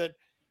Tony that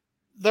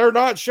they're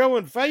not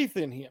showing faith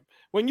in him.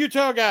 When you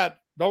tell a guy,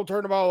 don't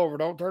turn the ball over,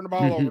 don't turn the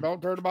ball over,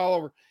 don't turn the ball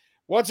over,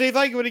 what's he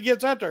thinking when he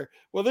gets out there?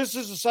 Well, this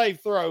is a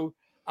safe throw.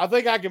 I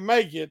think I can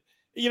make it.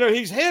 You know,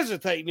 he's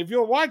hesitating. If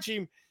you'll watch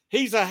him,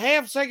 he's a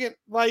half second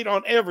late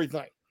on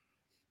everything.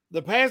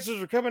 The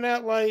passes are coming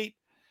out late.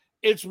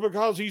 It's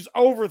because he's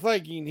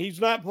overthinking.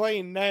 He's not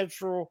playing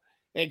natural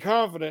and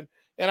confident.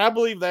 And I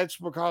believe that's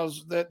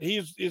because that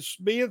it's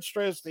being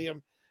stressed to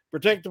him.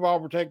 Protect the ball,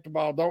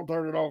 don't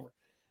turn it over.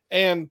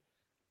 And,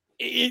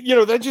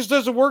 that just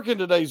doesn't work in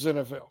today's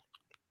NFL.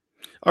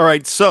 All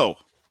right, so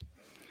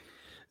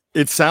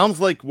it sounds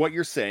like what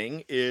you're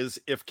saying is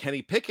if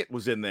Kenny Pickett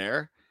was in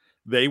there,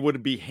 they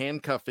would be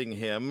handcuffing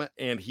him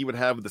and he would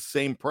have the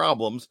same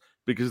problems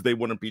because they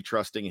wouldn't be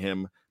trusting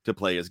him to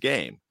play his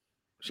game.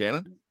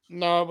 Shannon?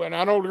 No, and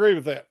I don't agree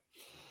with that.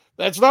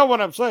 That's not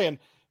what I'm saying.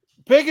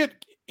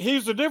 Pickett,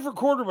 he's a different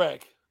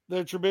quarterback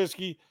than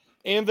Trubisky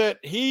in that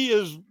he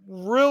is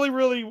really,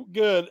 really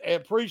good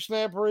at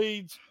pre-snap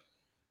reads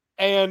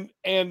and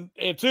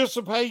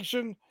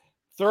anticipation,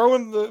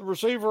 throwing the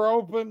receiver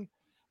open,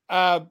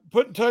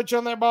 putting touch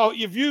on that ball.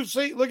 If you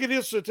look at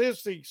his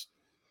statistics,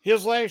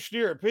 his last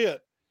year at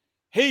Pitt,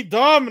 he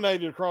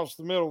dominated across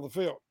the middle of the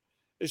field,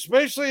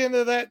 especially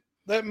into that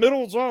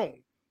middle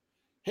zone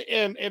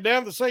and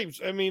down the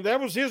seams. I mean, that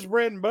was his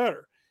bread and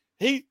butter.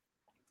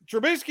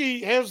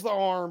 Trubisky has the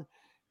arm,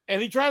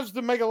 and he tries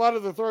to make a lot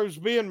of the throws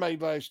being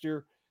made last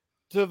year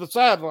to the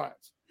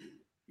sidelines,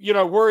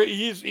 where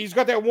he's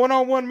got that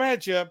one-on-one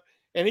matchup,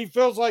 and he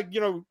feels like,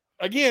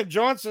 again,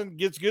 Johnson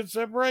gets good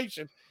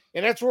separation,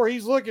 and that's where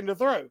he's looking to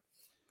throw.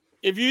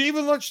 If you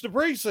even look at the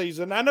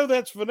preseason, I know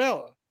that's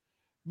vanilla,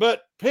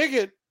 but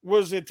Pickett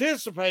was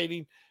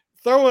anticipating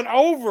throwing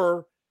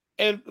over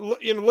and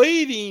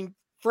leading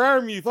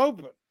Freiermuth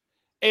open,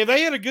 and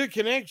they had a good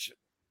connection.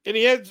 And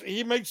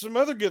he made some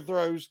other good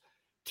throws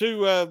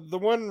to the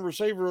one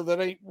receiver that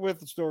ain't with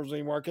the Storms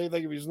anymore. I can't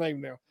think of his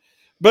name now.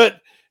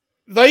 But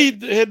they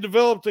had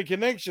developed a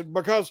connection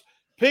because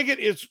Pickett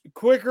is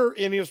quicker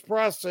in his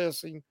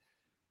processing,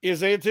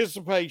 his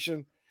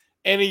anticipation,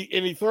 and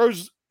he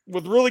throws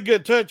with really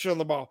good touch on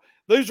the ball.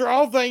 Those are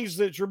all things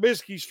that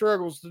Trubisky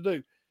struggles to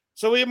do.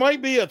 So it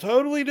might be a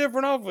totally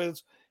different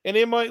offense, and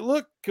it might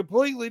look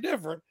completely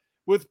different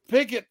with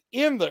Pickett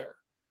in there.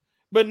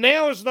 But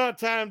now it's not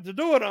time to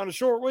do it on a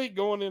short week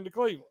going into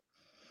Cleveland.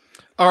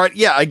 All right,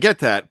 yeah, I get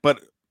that.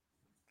 But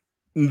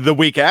the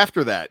week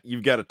after that,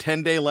 you've got a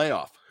 10-day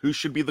layoff. Who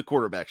should be the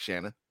quarterback,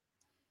 Shannon?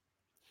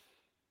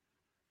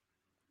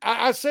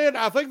 I said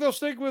I think they'll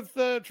stick with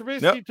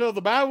Trubisky till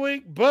the bye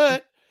week,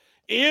 but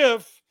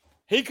if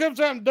he comes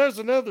out and does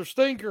another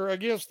stinker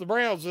against the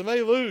Browns and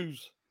they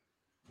lose,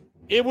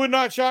 it would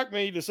not shock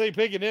me to see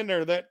Pickett in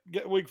there that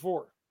week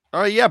 4.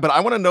 All right, yeah, but I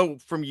want to know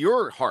from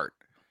your heart,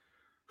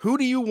 who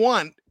do you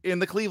want in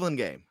the Cleveland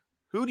game?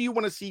 Who do you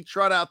want to see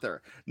trot out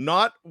there?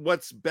 Not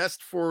what's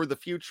best for the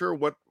future.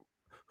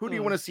 Who do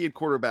you want to see at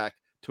quarterback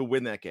to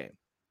win that game?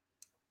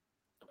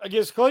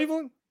 Against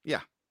Cleveland? Yeah.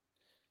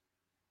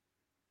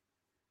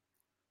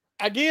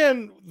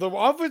 Again, the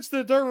offense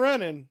that they're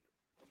running,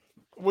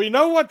 we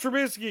know what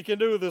Trubisky can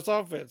do with this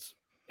offense,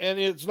 and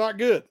it's not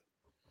good.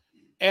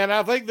 And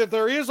I think that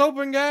there is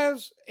open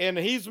guys, and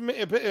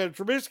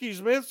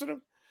Trubisky's missing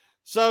them.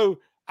 So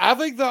I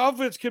think the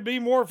offense could be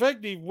more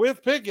effective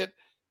with Pickett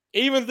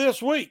even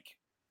this week.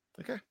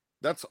 Okay.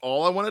 That's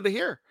all I wanted to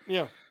hear.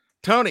 Yeah.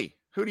 Tony,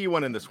 who do you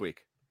want in this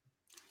week?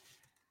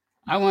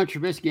 I want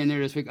Trubisky in there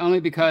this week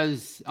only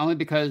because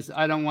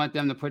I don't want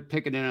them to put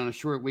Pickett in on a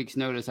short week's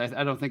notice. I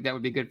don't think that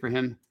would be good for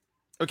him.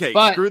 Okay,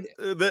 but,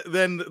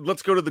 then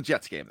let's go to the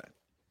Jets game then.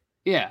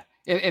 Yeah,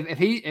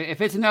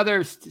 if it's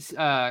another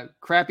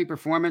crappy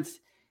performance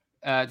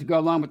to go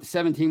along with the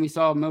 17 we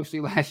saw mostly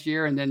last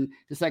year, and then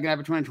the second half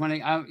of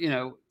 2020,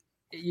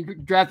 you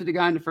drafted the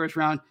guy in the first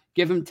round,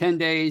 give him 10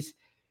 days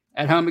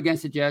at home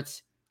against the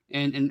Jets,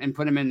 and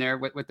put him in there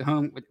with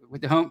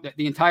the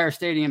entire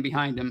stadium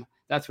behind him.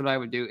 That's what I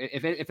would do.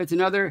 If it's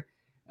another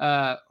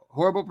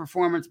horrible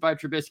performance by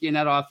Trubisky in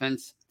that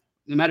offense,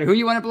 no matter who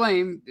you want to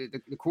blame,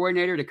 the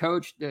coordinator, the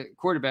coach, the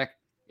quarterback,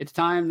 it's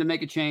time to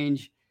make a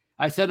change.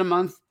 I said a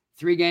month,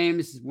 3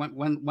 games,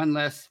 one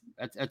less.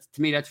 That's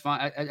to me, that's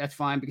fine. That's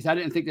fine because I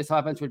didn't think this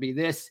offense would be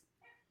this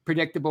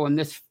predictable and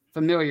this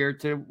familiar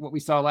to what we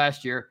saw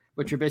last year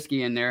with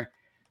Trubisky in there.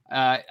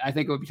 I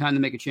think it would be time to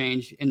make a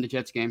change in the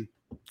Jets game.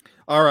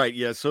 All right,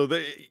 yeah. So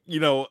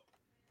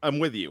I'm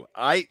with you.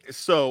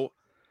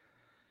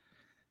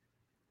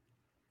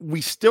 We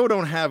still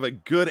don't have a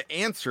good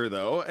answer,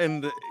 though,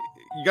 and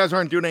you guys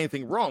aren't doing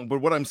anything wrong.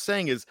 But what I'm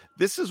saying is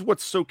this is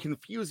what's so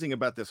confusing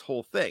about this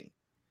whole thing,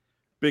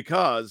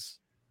 because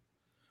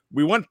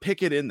we want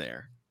Pickett in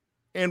there,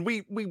 and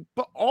we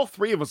all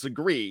 3 of us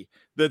agree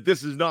that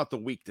this is not the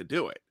week to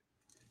do it.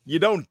 You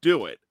don't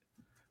do it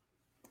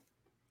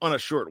on a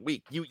short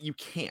week. You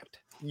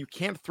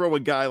can't throw a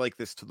guy like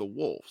this to the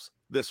Wolves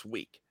this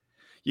week.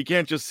 You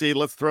can't just say,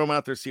 let's throw him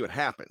out there, see what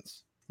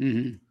happens.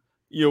 Mm-hmm.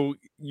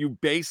 You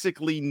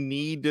basically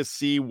need to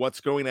see what's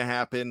going to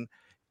happen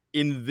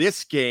in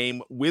this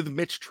game with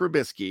Mitch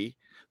Trubisky.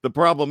 The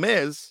problem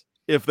is,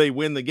 if they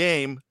win the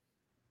game,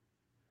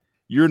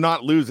 you're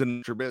not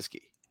losing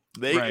Trubisky.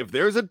 If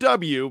there's a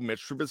W,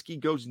 Mitch Trubisky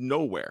goes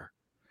nowhere.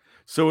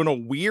 So in a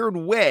weird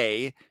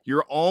way,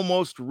 you're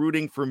almost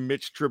rooting for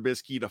Mitch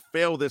Trubisky to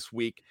fail this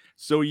week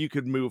so you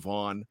could move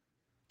on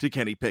to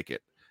Kenny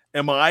Pickett.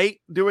 Am I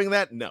doing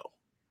that? No.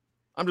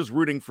 I'm just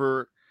rooting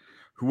for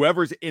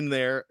whoever's in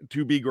there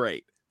to be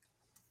great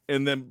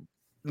and then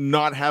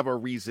not have a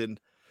reason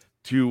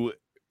to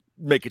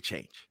make a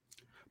change.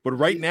 But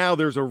right now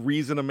there's a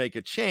reason to make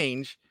a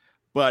change,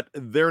 but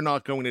they're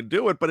not going to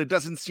do it. But it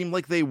doesn't seem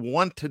like they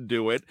want to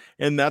do it.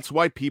 And that's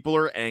why people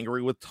are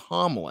angry with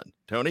Tomlin.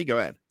 Tony, go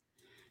ahead.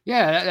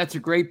 Yeah, that's a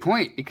great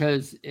point,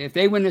 because if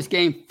they win this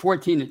game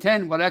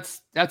 14-10, well,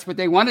 that's what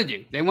they want to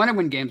do. They want to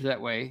win games that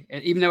way,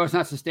 even though it's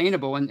not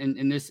sustainable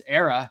in this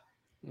era.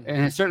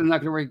 And it's certainly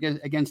not going to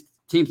work against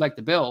teams like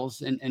the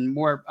Bills and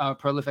more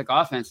prolific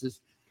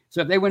offenses.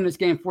 So if they win this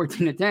game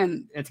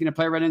 14-10, it's going to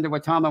play right into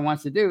what Tomlin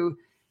wants to do.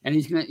 And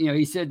he's going to,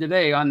 he said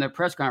today on the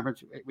press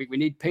conference, we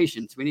need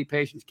patience. We need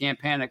patience. Can't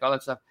panic, all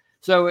that stuff.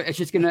 So it's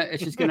just gonna,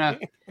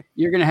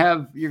 you're gonna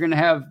have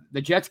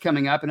the Jets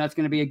coming up, and that's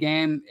going to be a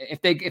game.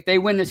 If they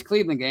win this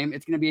Cleveland game,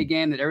 it's going to be a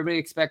game that everybody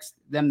expects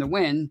them to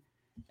win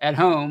at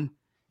home.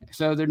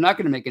 So they're not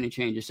going to make any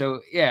changes. So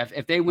yeah,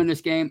 if they win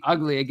this game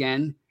ugly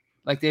again,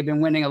 like they've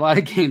been winning a lot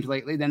of games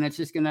lately, then it's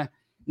just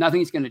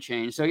nothing's going to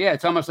change. So yeah,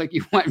 it's almost like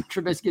you want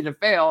Trubisky to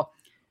fail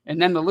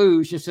and then to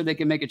lose just so they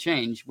can make a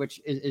change,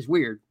 which is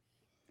weird.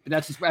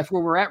 But that's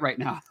where we're at right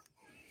now.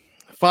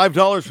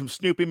 $5 from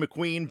Snoopy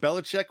McQueen.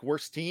 Belichick,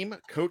 worst team.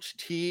 Coach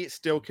T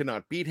still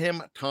cannot beat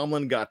him.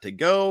 Tomlin got to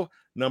go.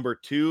 Number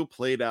 2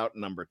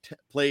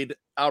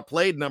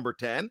 outplayed number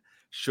 10.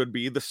 Should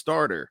be the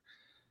starter.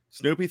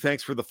 Snoopy,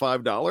 thanks for the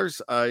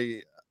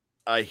 $5.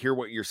 I hear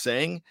what you're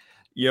saying.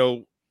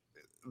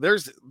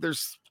 There's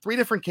 3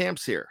 different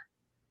camps here.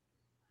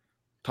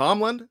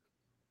 Tomlin,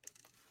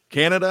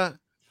 Canada,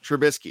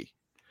 Trubisky.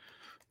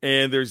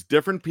 And there's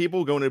different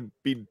people going to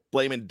be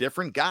blaming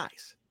different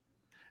guys.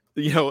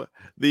 You know,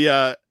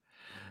 the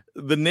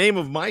name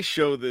of my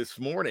show this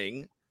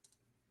morning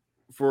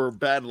for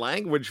bad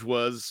language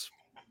was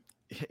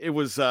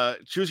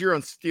choose your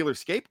own Steeler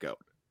scapegoat.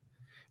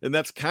 And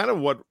that's kind of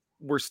what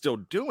we're still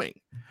doing.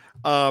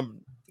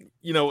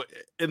 You know,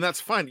 and that's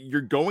fine.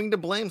 You're going to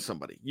blame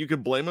somebody. You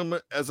can blame them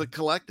as a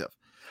collective.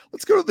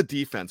 Let's go to the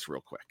defense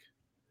real quick,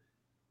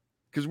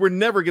 because we're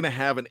never going to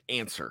have an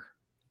answer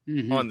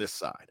on this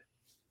side.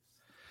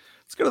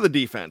 Let's go to the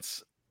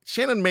defense.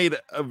 Shannon made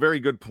a very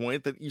good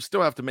point that you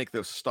still have to make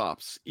those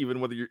stops, even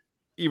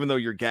though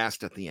you're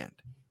gassed at the end.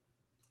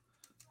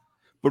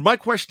 But my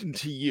question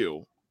to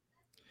you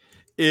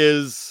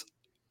is,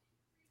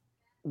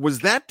 was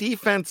that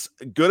defense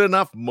good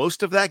enough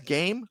most of that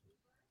game?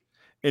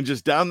 And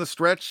just down the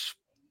stretch,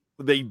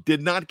 they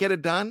did not get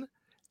it done?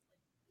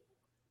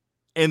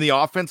 And the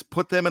offense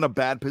put them in a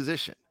bad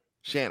position.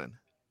 Shannon.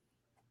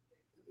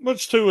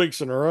 It's 2 weeks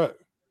in a row.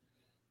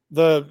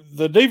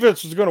 The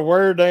defense is going to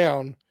wear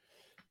down.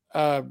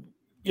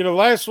 You know,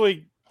 last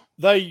week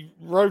they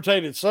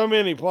rotated so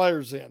many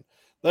players in.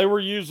 They were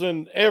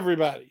using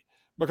everybody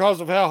because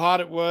of how hot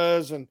it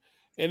was and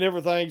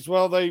everything.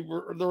 Well,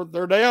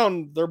 they're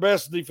down their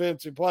best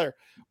defensive player.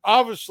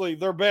 Obviously,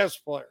 their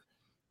best player.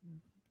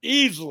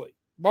 Easily,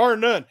 bar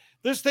none.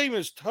 This team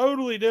is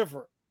totally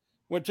different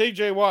when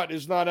TJ Watt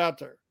is not out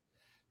there.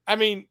 I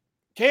mean,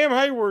 Cam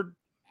Hayward,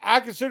 I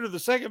consider the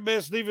second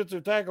best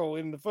defensive tackle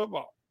in the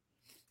football.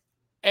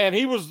 And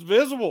he was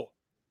visible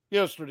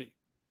yesterday.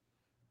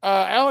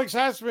 Alex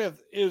Highsmith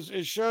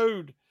is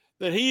showed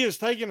that he is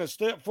taking a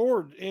step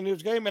forward in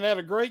his game and had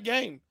a great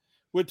game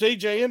with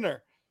TJ in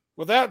there.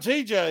 Without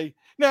TJ,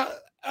 now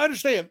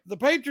understand, the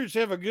Patriots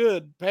have a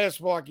good pass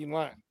blocking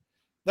line.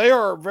 They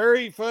are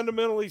very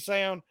fundamentally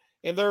sound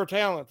and they're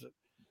talented.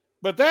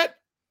 But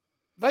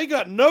they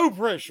got no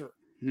pressure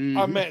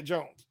on Matt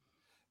Jones.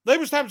 There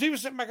was times he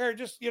was sitting back there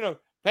just, you know,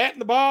 patting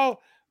the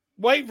ball,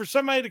 waiting for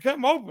somebody to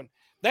come open.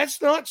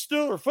 That's not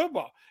Steeler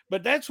football,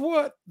 but that's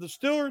what the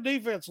Steeler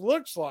defense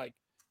looks like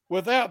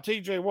without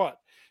TJ Watt.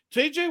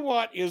 TJ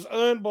Watt is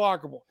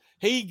unblockable.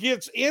 He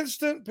gets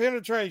instant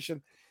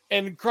penetration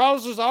and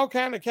causes all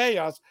kind of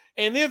chaos.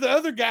 And then the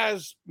other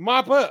guys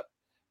mop up.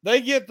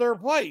 They get their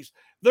plays.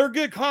 They're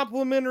good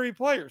complementary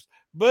players.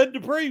 Bud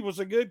Dupree was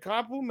a good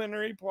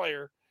complementary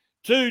player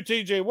to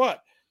TJ Watt.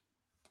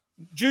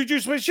 Juju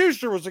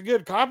Smith-Schuster was a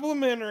good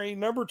complementary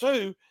number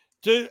 2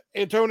 to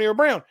Antonio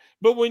Brown.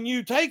 But when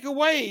you take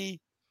away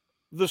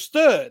the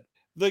stud,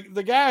 the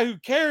guy who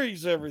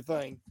carries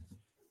everything,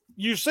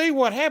 you see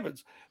what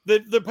happens.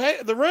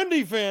 The run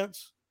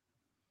defense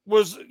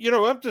was, you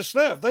know, up to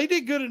snuff. They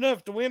did good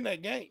enough to win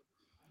that game.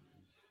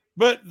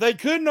 But they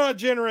could not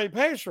generate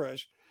pass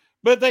rush.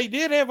 But they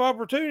did have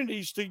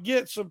opportunities to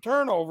get some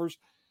turnovers.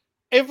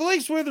 If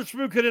Felice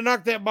Witherspoon could have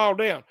knocked that ball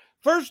down,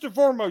 first and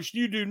foremost,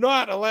 you do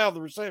not allow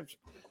the reception.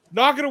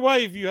 Knock it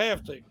away if you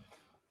have to.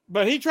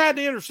 But he tried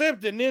to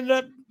intercept it and ended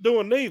up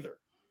doing neither.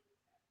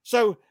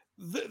 So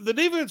the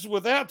defense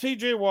without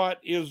TJ Watt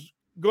is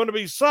going to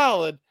be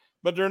solid,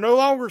 but they're no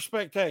longer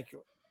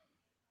spectacular.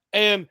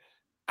 And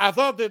I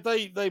thought that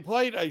they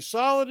played a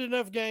solid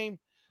enough game,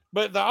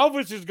 but the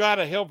offense has got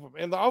to help them,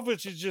 and the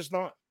offense is just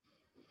not.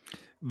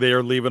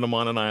 They're leaving them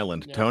on an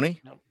island. Yeah. Tony?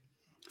 No.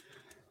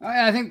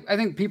 I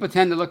think people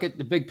tend to look at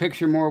the big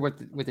picture more with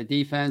the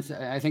defense.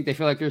 I think they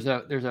feel like there's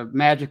a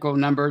magical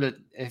number that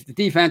if the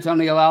defense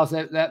only allows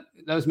that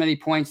those many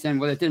points,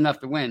 then it did enough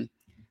to win.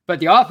 But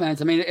the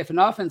offense, I mean, if an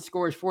offense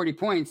scores 40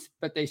 points,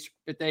 but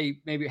they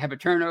maybe have a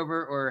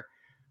turnover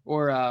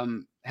or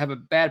have a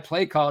bad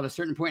play call at a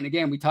certain point in the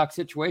game, we talk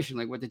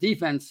situationally. With the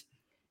defense,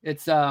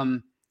 it's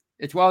well,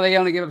 they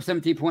only gave up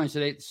 17 points, so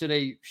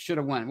they should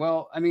have won.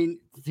 Well, I mean,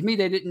 to me,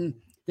 they didn't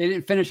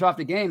finish off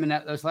the game in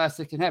those last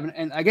 6.5.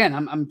 And again,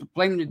 I'm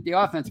blaming the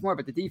offense more,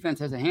 but the defense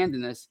has a hand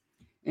in this.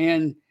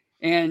 And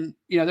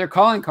you know, their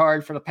calling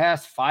card for the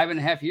past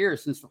 5.5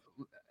 years since the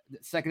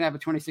second half of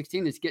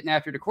 2016 is getting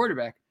after the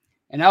quarterback.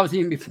 And that was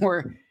even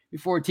before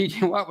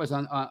TJ Watt was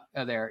on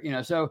there. You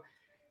know, so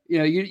you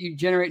know, you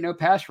generate no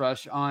pass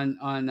rush on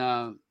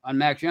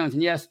Mac Jones.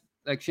 And yes,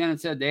 like Shannon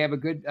said, they have a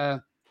good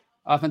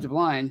offensive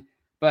line.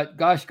 But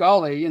gosh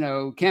golly, you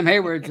know, Cam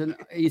Hayward's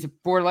he's a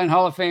borderline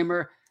Hall of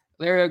Famer.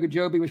 Larry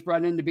Ogunjobi was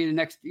brought in to be the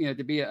next, you know,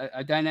 to be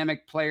a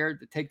dynamic player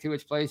to take to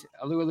its place.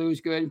 Alualu is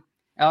good.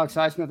 Alex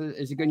Highsmith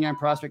is a good young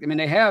prospect. I mean,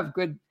 they have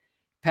good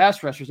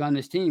pass rushers on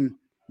this team.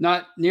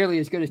 Not nearly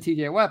as good as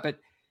TJ Watt, but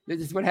this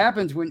is what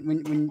happens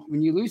when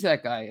you lose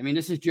that guy. I mean,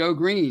 this is Joe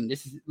Green.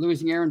 This is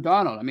losing Aaron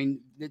Donald. I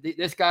mean,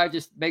 this guy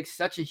just makes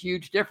such a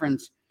huge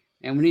difference.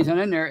 And when he's not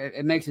in there,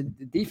 it makes the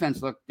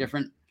defense look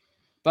different.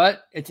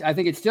 But I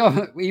think it's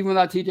still, even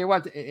without TJ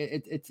Watt,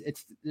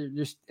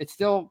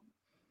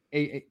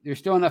 there's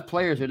still enough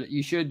players that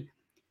you should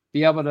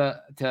be able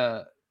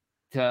to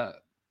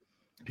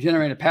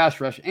generate a pass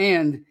rush,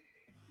 and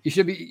you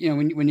should be, you know,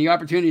 when the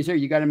opportunity is there,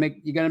 you got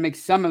to make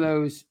some of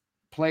those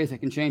plays that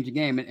can change the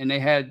game. And they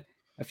had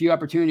a few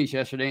opportunities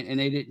yesterday, and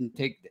they didn't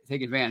take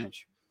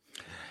advantage.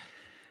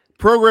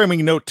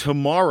 Programming note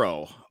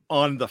tomorrow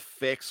on The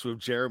Fix with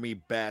Jeremy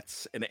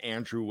Betts and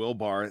Andrew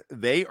Wilbar.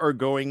 They are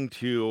going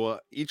to,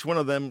 each one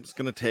of them is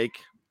going to take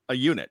a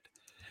unit.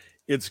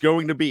 It's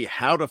going to be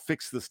how to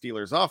fix the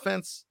Steelers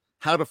offense,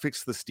 how to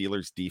fix the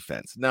Steelers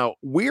defense. Now,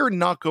 we're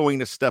not going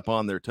to step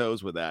on their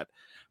toes with that,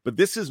 but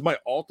this is my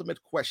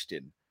ultimate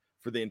question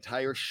for the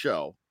entire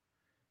show.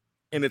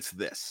 And it's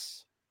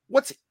this: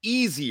 what's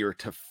easier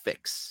to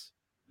fix?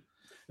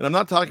 And I'm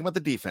not talking about the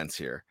defense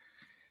here.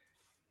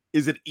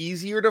 Is it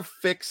easier to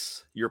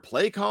fix your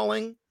play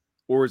calling,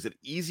 or is it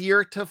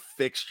easier to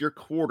fix your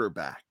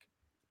quarterback?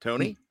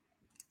 Tony?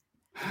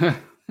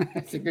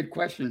 That's a good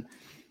question.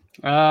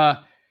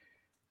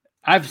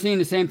 I've seen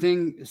the same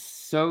thing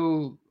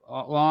so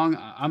long.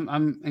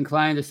 I'm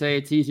inclined to say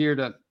it's easier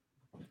to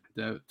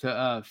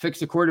fix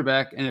the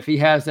quarterback, and if he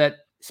has that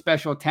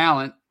special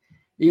talent,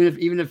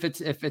 even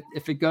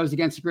if it goes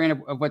against the grain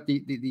of what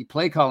the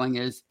play calling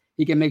is,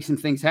 he can make some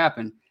things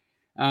happen.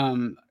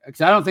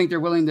 Because I don't think they're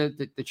willing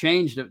to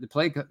change the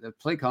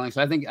play calling.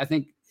 So I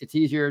think it's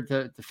easier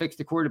to fix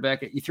the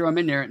quarterback. You throw him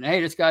in there, and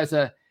hey, this guy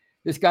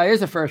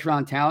is a first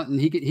round talent, and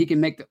he can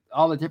make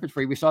all the difference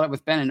for you. We saw that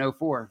with Ben in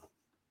 2004.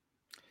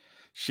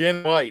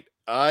 Shannon White,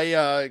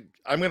 I'm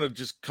gonna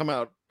just come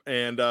out,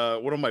 and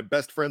one of my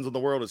best friends in the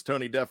world is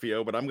Tony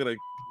Defeo, but I'm gonna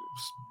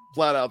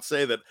flat out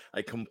say that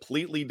I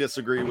completely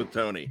disagree with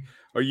Tony.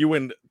 Are you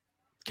in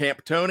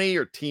Camp Tony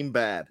or Team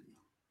Bad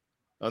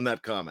on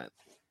that comment?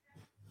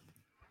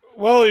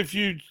 Well, if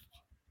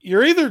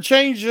you're either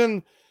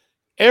changing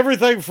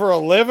everything for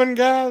 11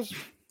 guys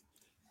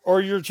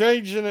or you're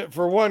changing it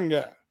for one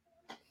guy.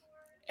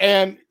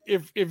 And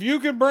if you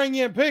can bring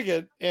in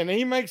Pickett and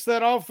he makes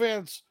that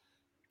offense,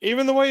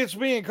 even the way it's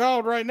being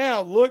called right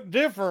now, look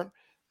different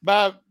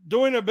by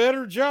doing a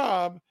better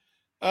job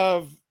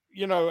of,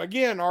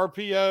 again,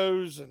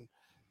 RPOs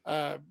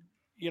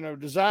and,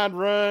 design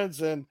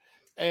runs and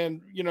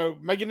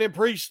making them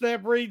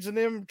pre-snap reads and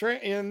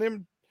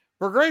them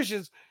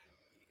progressions,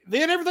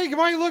 then everything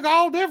might look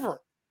all different.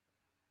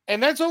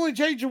 And that's only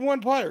changing one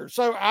player.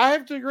 So I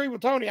have to agree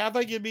with Tony. I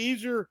think it'd be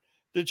easier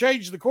to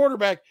change the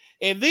quarterback.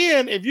 And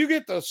then if you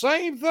get the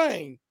same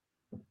thing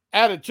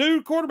out of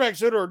two quarterbacks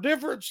that are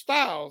different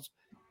styles,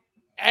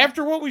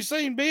 after what we've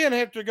seen Ben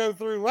have to go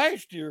through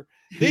last year,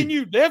 then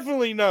you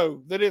definitely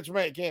know that it's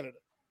Matt Canada.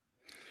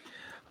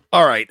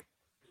 All right.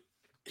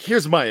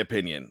 Here's my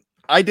opinion.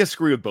 I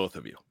disagree with both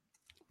of you,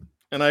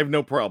 and I have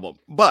no problem.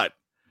 But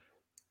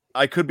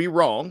I could be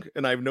wrong,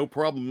 and I have no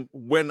problem.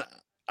 When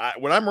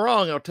I'm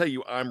wrong, I'll tell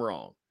you I'm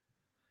wrong.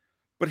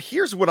 But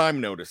here's what I'm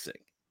noticing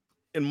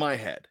in my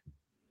head.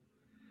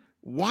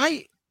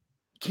 Why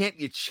can't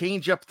you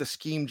change up the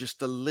scheme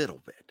just a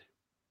little bit?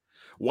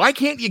 Why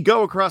can't you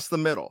go across the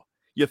middle?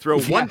 You throw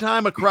one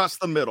time across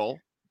the middle.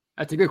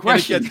 That's a good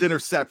question. And it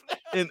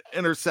gets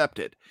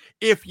intercepted.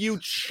 If you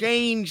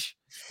change,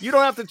 you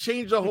don't have to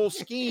change the whole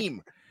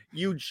scheme.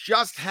 You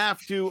just have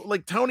to,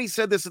 like Tony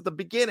said this at the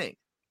beginning.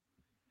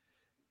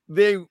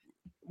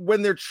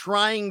 When they're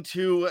trying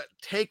to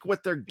take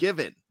what they're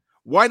given,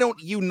 why don't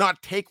you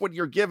not take what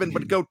you're given,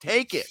 but go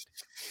take it?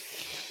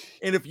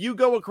 And if you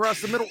go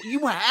across the middle,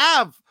 you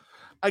have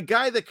a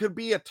guy that could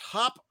be a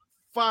top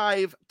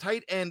 5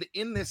 tight end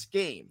in this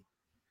game,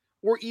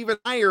 or even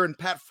higher in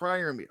Pat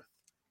Freiermuth.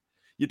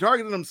 You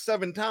targeted him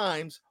 7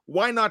 times.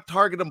 Why not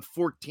target him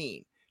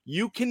 14?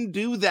 You can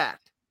do that.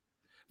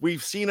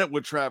 We've seen it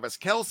with Travis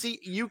Kelce.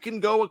 You can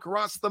go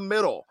across the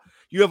middle.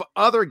 You have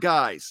other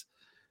guys.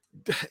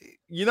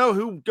 You know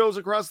who goes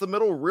across the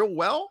middle real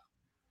well?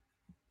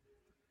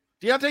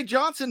 Deontay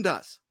Johnson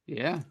does.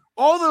 Yeah.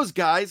 All those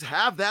guys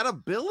have that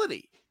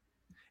ability,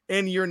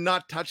 and you're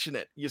not touching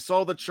it. You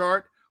saw the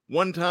chart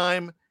one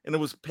time, and it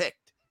was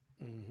picked.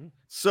 Mm-hmm.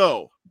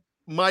 So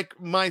my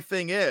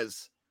thing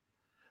is,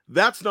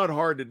 that's not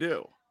hard to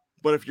do.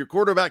 But if your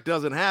quarterback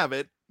doesn't have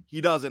it,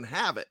 he doesn't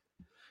have it.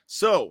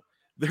 So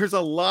there's a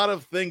lot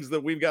of things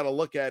that we've got to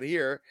look at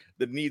here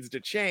that needs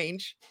to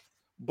change.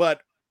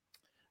 But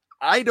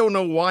I don't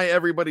know why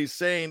everybody's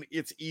saying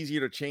it's easier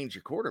to change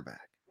your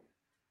quarterback.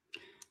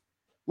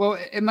 Well,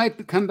 it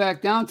might come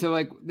back down to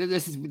like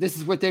this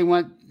is what they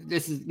want.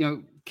 This is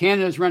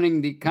Canada's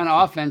running the kind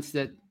of offense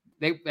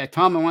that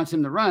Tomlin wants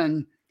them to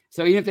run.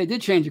 So even if they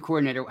did change the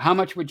coordinator, how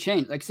much would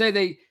change? Like say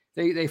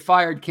they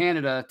fired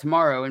Canada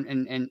tomorrow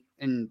and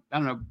I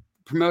don't know,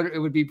 promote it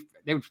would be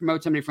they would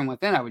promote somebody from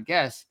within, I would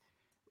guess.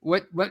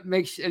 What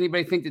makes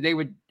anybody think that they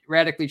would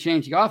radically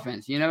change the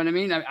offense? You know what I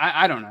mean?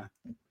 I don't know.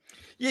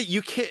 Yeah,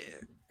 you can't,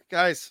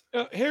 guys.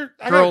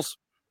 Girls,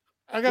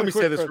 let me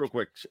say this real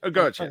quick.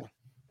 Go ahead, Shane.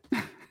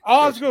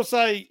 All I was going to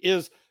say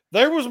is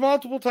there was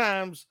multiple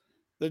times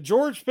that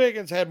George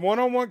Pickens had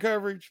one-on-one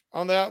coverage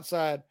on the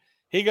outside.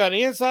 He got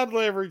inside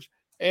leverage,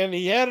 and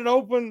he had an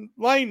open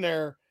lane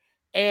there.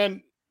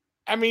 And,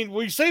 I mean,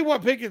 we see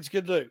what Pickens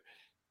could do.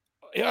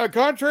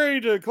 Contrary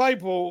to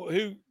Claypool,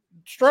 who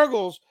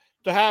struggles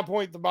to high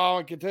point the ball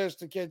and contest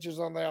the catches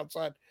on the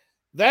outside,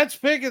 that's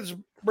Pickens'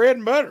 bread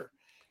and butter.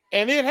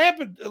 And it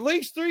happened at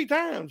least 3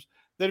 times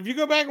that if you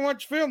go back and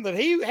watch the film, that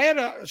he had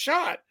a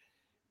shot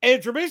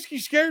and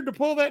Trubisky's scared to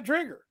pull that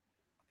trigger.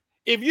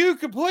 If you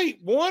complete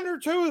one or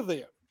two of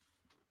them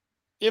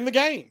in the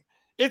game,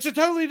 it's a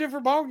totally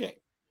different ball game.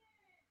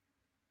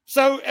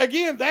 So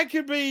again, that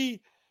could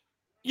be,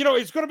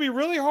 it's going to be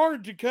really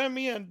hard to come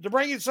in to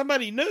bring in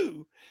somebody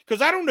new,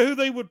 because I don't know who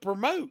they would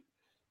promote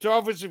to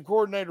offensive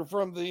coordinator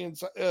from the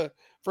inside,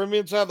 from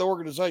inside the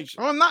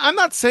organization. Well, I'm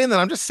not saying that.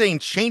 I'm just saying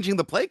changing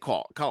the play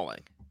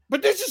calling.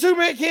 But this is who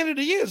Matt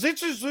Canada is.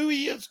 This is who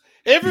he is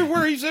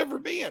everywhere he's ever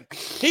been.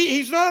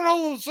 He's not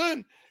all of a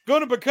sudden going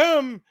to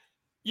become,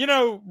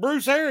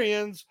 Bruce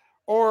Arians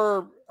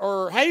or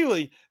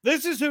Haley.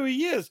 This is who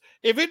he is.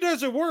 If it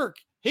doesn't work,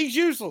 he's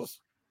useless.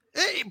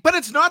 Hey, but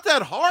it's not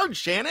that hard,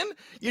 Shannon.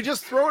 You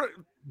just throw it.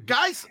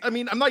 Guys, I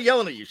mean, I'm not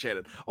yelling at you,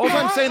 Shannon. All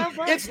I'm saying,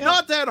 it's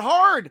not that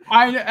hard.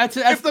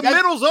 If the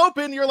middle's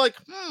open, you're like,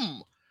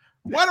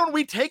 why don't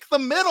we take the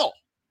middle?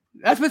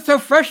 That's what's so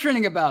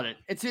frustrating about it.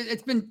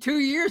 It's been 2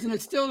 years and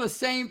it's still the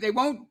same. They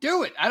won't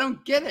do it. I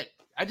don't get it.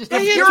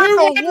 If you're in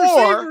a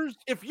war,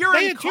 if you're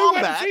in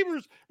combat, two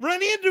receivers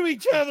run into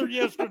each other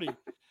yesterday.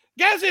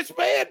 Guys, it's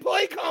bad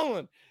play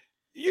calling.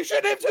 You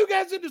shouldn't have two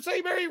guys in the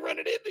same area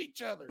running into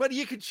each other. But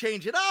you could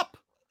change it up.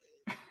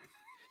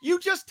 You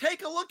just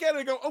take a look at it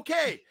and go,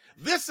 okay,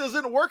 this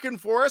isn't working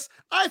for us.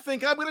 I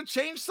think I'm going to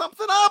change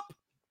something up.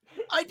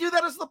 I do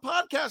that as the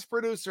podcast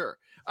producer.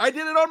 I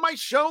did it on my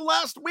show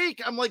last week.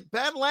 I'm like,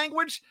 bad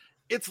language,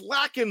 it's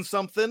lacking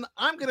something.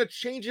 I'm going to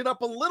change it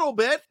up a little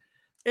bit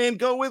and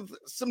go with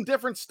some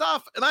different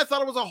stuff. And I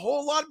thought it was a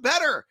whole lot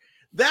better.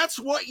 That's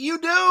what you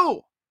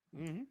do.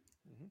 Mm-hmm.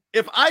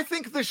 If I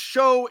think the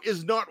show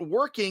is not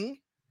working,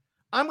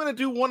 I'm going to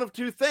do one of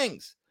two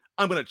things.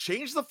 I'm going to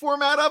change the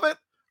format of it,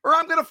 or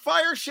I'm going to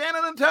fire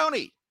Shannon and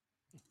Tony.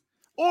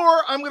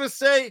 Or I'm going to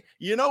say,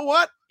 you know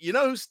what? You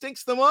know who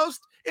stinks the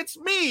most? It's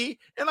me,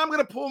 and I'm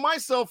going to pull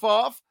myself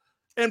off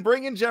and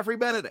bring in Jeffrey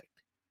Benedict.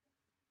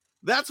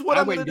 That's what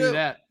I'm going to do.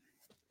 That.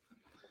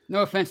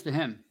 No offense to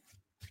him.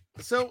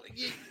 So,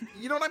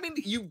 you know what I mean?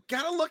 You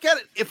got to look at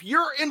it. If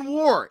you're in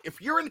war, if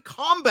you're in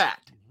combat,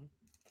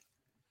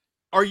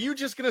 are you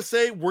just going to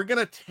say we're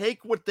going to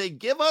take what they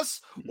give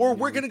us, or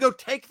we're going to go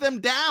take them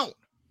down?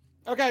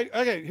 Okay.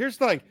 Here's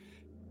the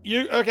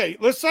thing.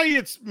 Let's say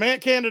it's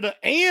Matt Canada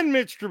and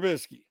Mitch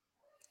Trubisky.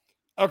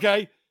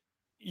 Okay.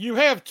 You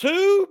have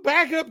two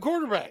backup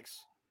quarterbacks.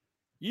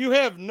 You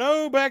have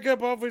no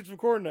backup offensive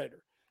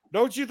coordinator.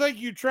 Don't you think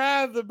you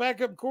try the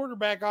backup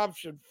quarterback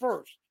option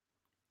first?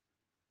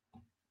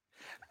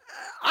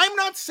 I'm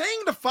not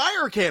saying to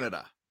fire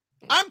Canada.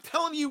 I'm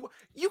telling you,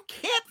 you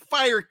can't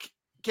fire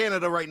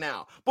Canada right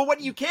now. But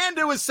what you can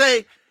do is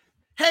say,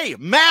 hey,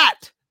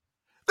 Matt,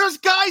 there's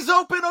guys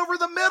open over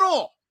the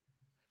middle.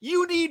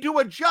 You need to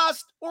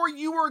adjust or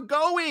you are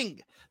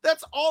going.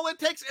 That's all it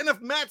takes. And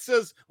if Matt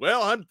says,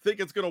 well, I think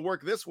it's going to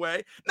work this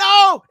way.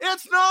 No,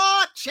 it's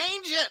not.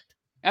 Change it.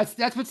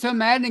 That's what's so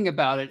maddening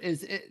about it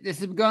is this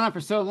has been going on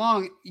for so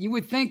long. You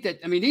would think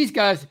that, these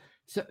guys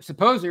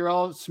supposedly are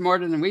all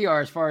smarter than we are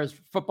as far as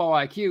football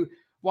IQ.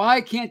 Why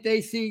can't they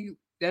see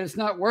that it's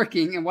not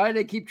working? And why do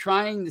they keep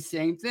trying the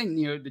same thing?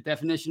 The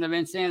definition of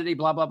insanity,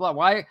 blah, blah, blah.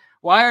 Why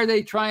are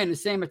they trying the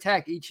same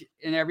attack each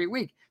and every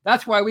week?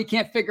 That's why we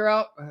can't figure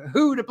out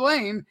who to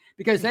blame,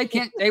 because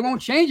they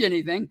won't change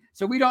anything.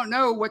 So we don't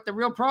know what the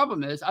real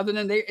problem is, other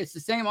than it's the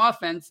same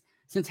offense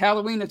since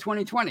Halloween of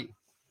 2020.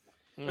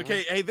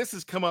 Okay. Hey, this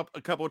has come up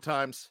a couple of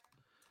times.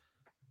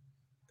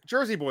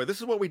 Jersey boy, this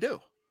is what we do.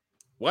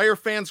 Why are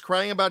fans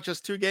crying about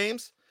just 2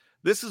 games?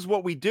 This is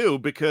what we do,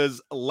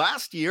 because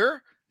last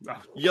year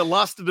you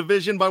lost the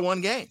division by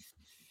 1 game.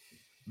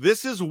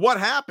 This is what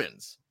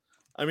happens.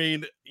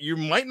 You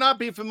might not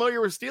be familiar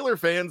with Steeler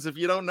fans if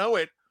you don't know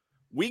it.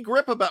 We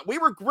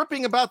were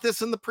gripping about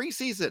this in the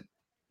preseason.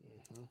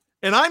 Mm-hmm.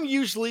 And I'm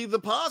usually the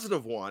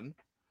positive one,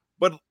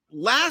 but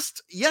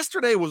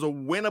yesterday was a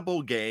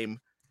winnable game.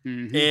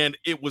 Mm-hmm. And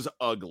it was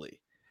ugly.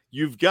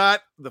 You've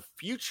got the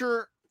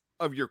future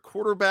of your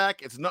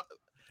quarterback.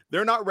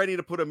 They're not ready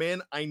to put him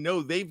in. I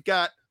know they've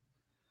got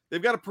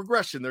a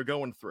progression they're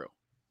going through,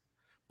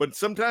 but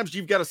sometimes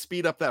you've got to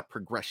speed up that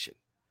progression.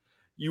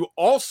 You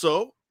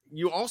also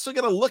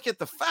got to look at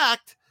the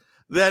fact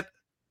that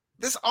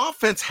this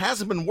offense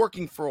hasn't been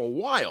working for a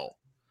while.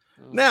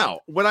 Mm-hmm.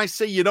 Now, when I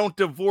say you don't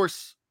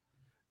divorce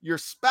your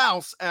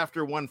spouse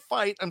after one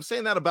fight, I'm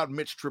saying that about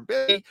Mitch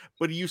Trubisky,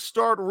 but you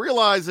start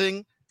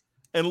realizing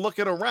and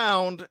looking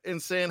around and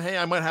saying, hey,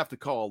 I might have to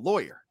call a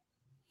lawyer.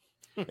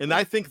 And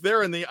I think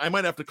they're in the I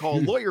might have to call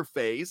a lawyer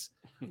phase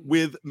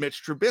with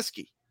Mitch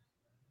Trubisky.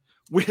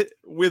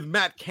 With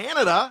Matt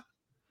Canada,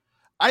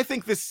 I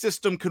think this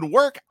system can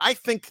work. I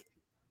think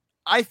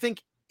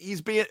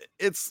it's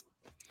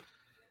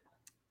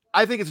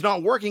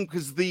not working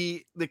because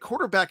the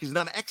quarterback is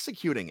not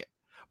executing it.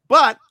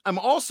 But I'm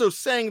also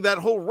saying that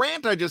whole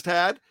rant I just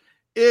had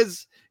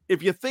is,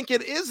 if you think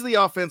it is the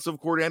offensive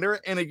coordinator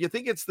and if you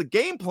think it's the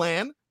game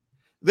plan,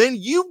 then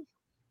you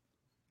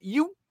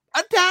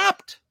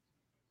adapt.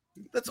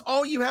 That's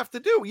all you have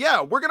to do.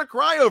 Yeah, we're going to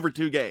cry over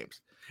 2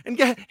 games.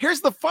 And here's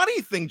the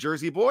funny thing,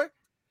 Jersey boy.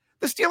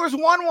 The Steelers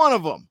won one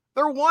of them.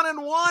 They're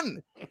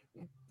 1-1.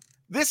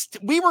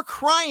 We were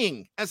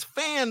crying as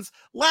fans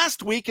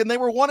last week, and they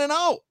were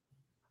 1-0.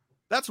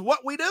 That's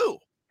what we do.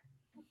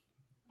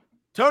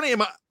 Tony,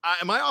 am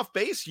I off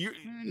base? You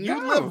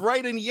live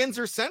right in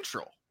Yinzer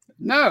Central.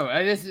 No,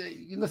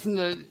 you listen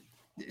to.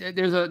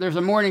 There's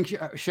a morning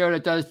show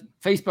that does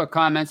Facebook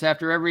comments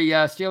after every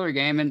Steeler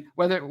game, and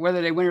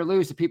whether they win or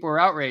lose, the people are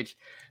outraged.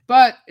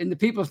 But in the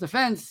people's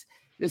defense,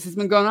 this has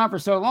been going on for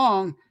so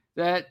long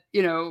that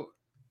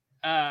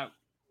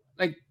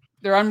like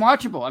they're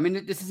unwatchable. I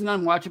mean, this is an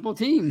unwatchable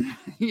team,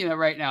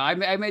 right now.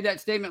 I made that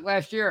statement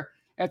last year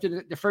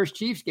after the first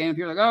Chiefs game.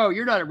 People are like, "Oh,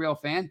 you're not a real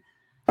fan,"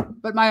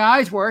 but my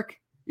eyes work.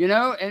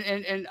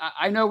 And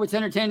I know what's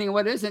entertaining and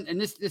what isn't.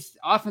 And this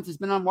offense has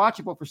been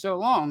unwatchable for so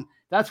long.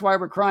 That's why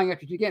we're crying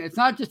after 2 games. It's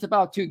not just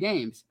about 2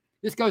 games.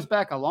 This goes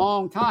back a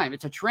long time.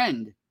 It's a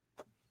trend.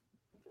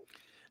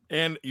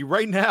 And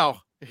right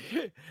now,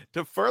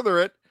 to further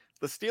it,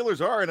 the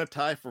Steelers are in a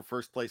tie for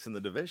first place in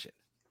the division.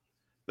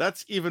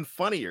 That's even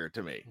funnier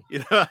to me.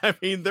 I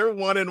mean, they're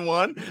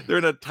 1-1. They're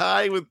in a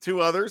tie with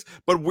 2 others,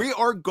 but we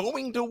are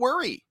going to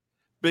worry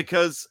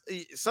because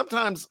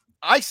sometimes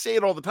I say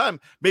it all the time,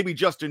 maybe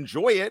just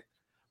enjoy it,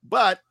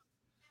 but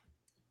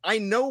I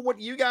know what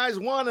you guys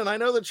want and I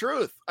know the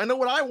truth. I know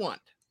what I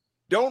want.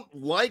 Don't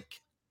like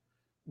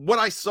what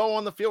I saw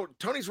on the field.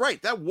 Tony's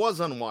right. That was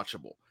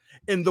unwatchable.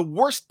 And the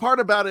worst part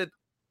about it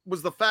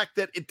was the fact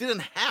that it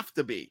didn't have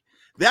to be.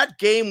 That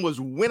game was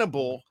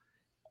winnable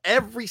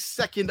every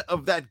second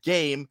of that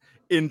game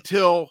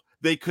until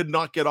they could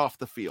not get off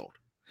the field.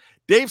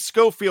 Dave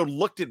Schofield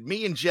looked at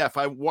me and Jeff.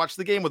 I watched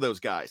the game with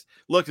those guys,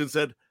 looked and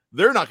said,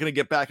 they're not going to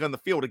get back on the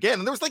field again.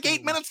 And there was like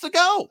 8 minutes to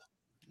go.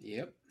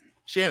 Yep.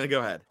 Shannon,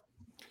 go ahead.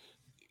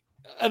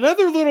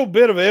 Another little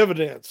bit of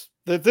evidence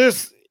that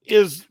this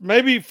is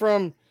maybe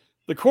from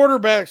the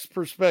quarterback's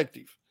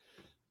perspective.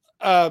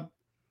 Trubisky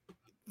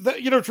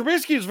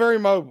is very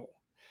mobile.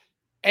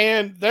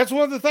 And that's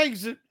one of the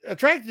things that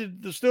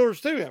attracted the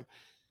Steelers to him.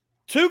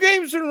 2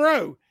 games in a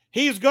row,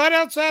 he's got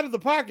outside of the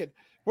pocket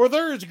where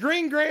there is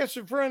green grass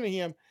in front of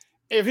him.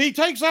 If he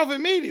takes off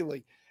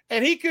immediately,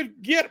 and he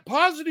could get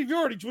positive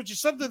yardage, which is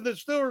something that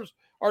Steelers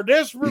are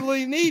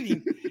desperately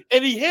needing.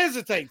 And he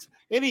hesitates,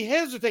 and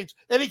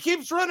he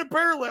keeps running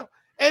parallel,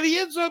 and he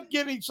ends up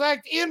getting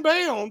sacked in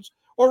bounds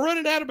or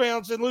running out of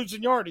bounds and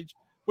losing yardage,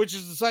 which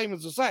is the same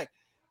as a sack.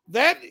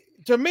 That,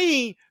 to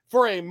me,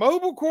 for a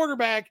mobile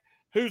quarterback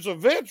who's a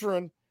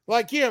veteran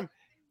like him,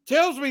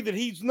 tells me that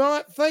he's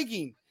not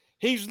thinking.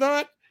 He's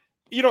not,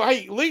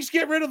 hey, at least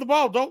get rid of the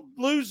ball. Don't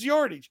lose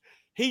yardage.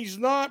 He's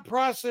not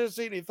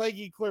processing and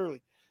thinking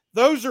clearly.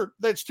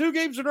 That's 2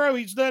 games in a row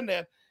he's done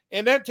that,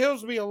 and that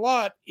tells me a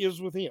lot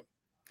is with him.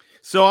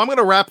 So I'm going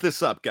to wrap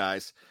this up,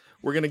 guys.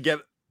 We're going to get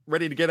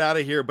ready to get out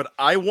of here, but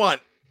I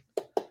want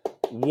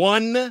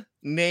 1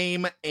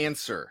 name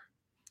answer.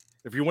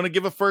 If you want to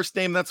give a first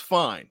name, that's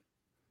fine.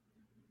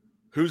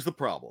 Who's the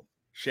problem?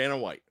 Shannon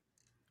White.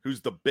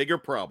 Who's the bigger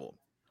problem?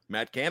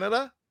 Matt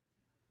Canada?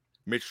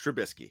 Mitch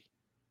Trubisky?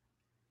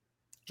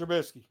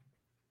 Trubisky.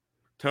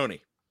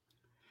 Tony?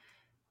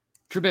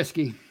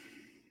 Trubisky.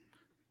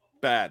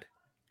 Bad.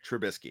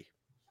 Trubisky.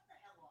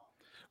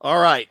 All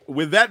right.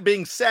 With that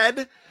being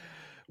said,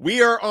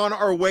 we are on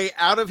our way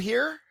out of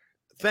here.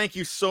 Thank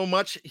you so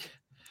much.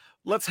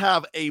 Let's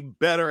have a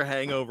better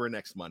hangover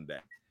next Monday.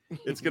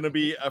 It's going to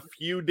be a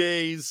few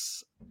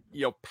days,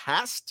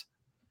 past.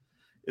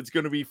 It's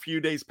going to be a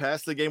few days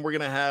past the game. We're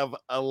going to have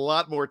a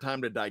lot more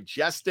time to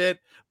digest it,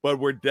 but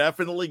we're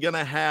definitely going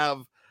to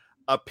have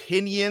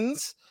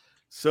opinions.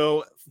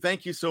 So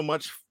thank you so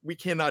much. We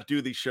cannot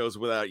do these shows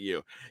without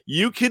you.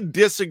 You can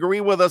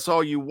disagree with us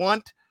all you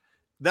want.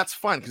 That's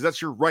fine, because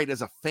that's your right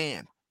as a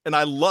fan. And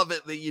I love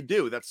it that you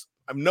do. I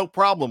have no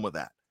problem with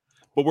that.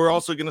 But we're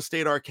also going to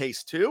state our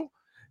case too.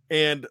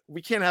 And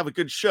we can't have a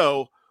good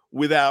show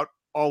without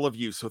all of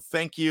you. So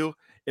thank you.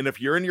 And if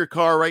you're in your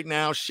car right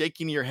now,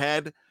 shaking your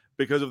head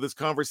because of this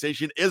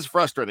conversation is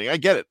frustrating. I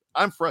get it.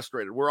 I'm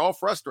frustrated. We're all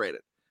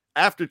frustrated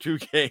after 2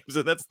 games.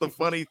 And that's the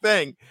funny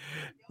thing.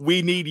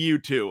 We need you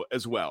too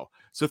as well.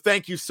 So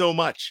thank you so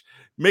much.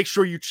 Make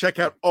sure you check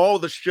out all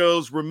the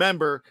shows.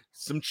 Remember,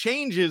 some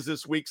changes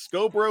this week.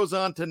 Scobro's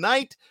on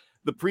tonight,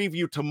 the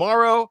preview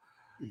tomorrow.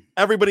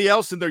 Everybody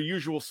else in their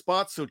usual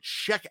spots. So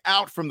check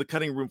out From the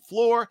Cutting Room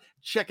Floor.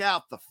 Check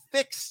out The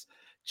Fix.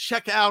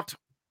 Check out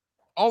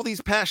all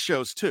these past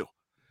shows too.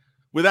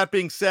 With that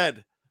being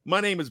said,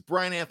 my name is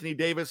Brian Anthony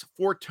Davis,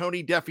 for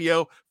Tony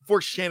Defeo,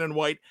 for Shannon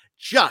White.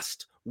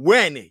 Just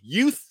when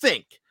you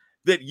think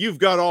that you've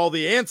got all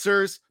the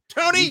answers,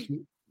 Tony,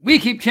 we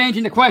keep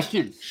changing the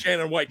questions.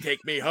 Shannon White,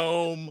 take me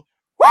home.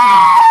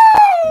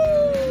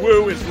 Woo!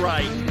 Woo is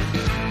right.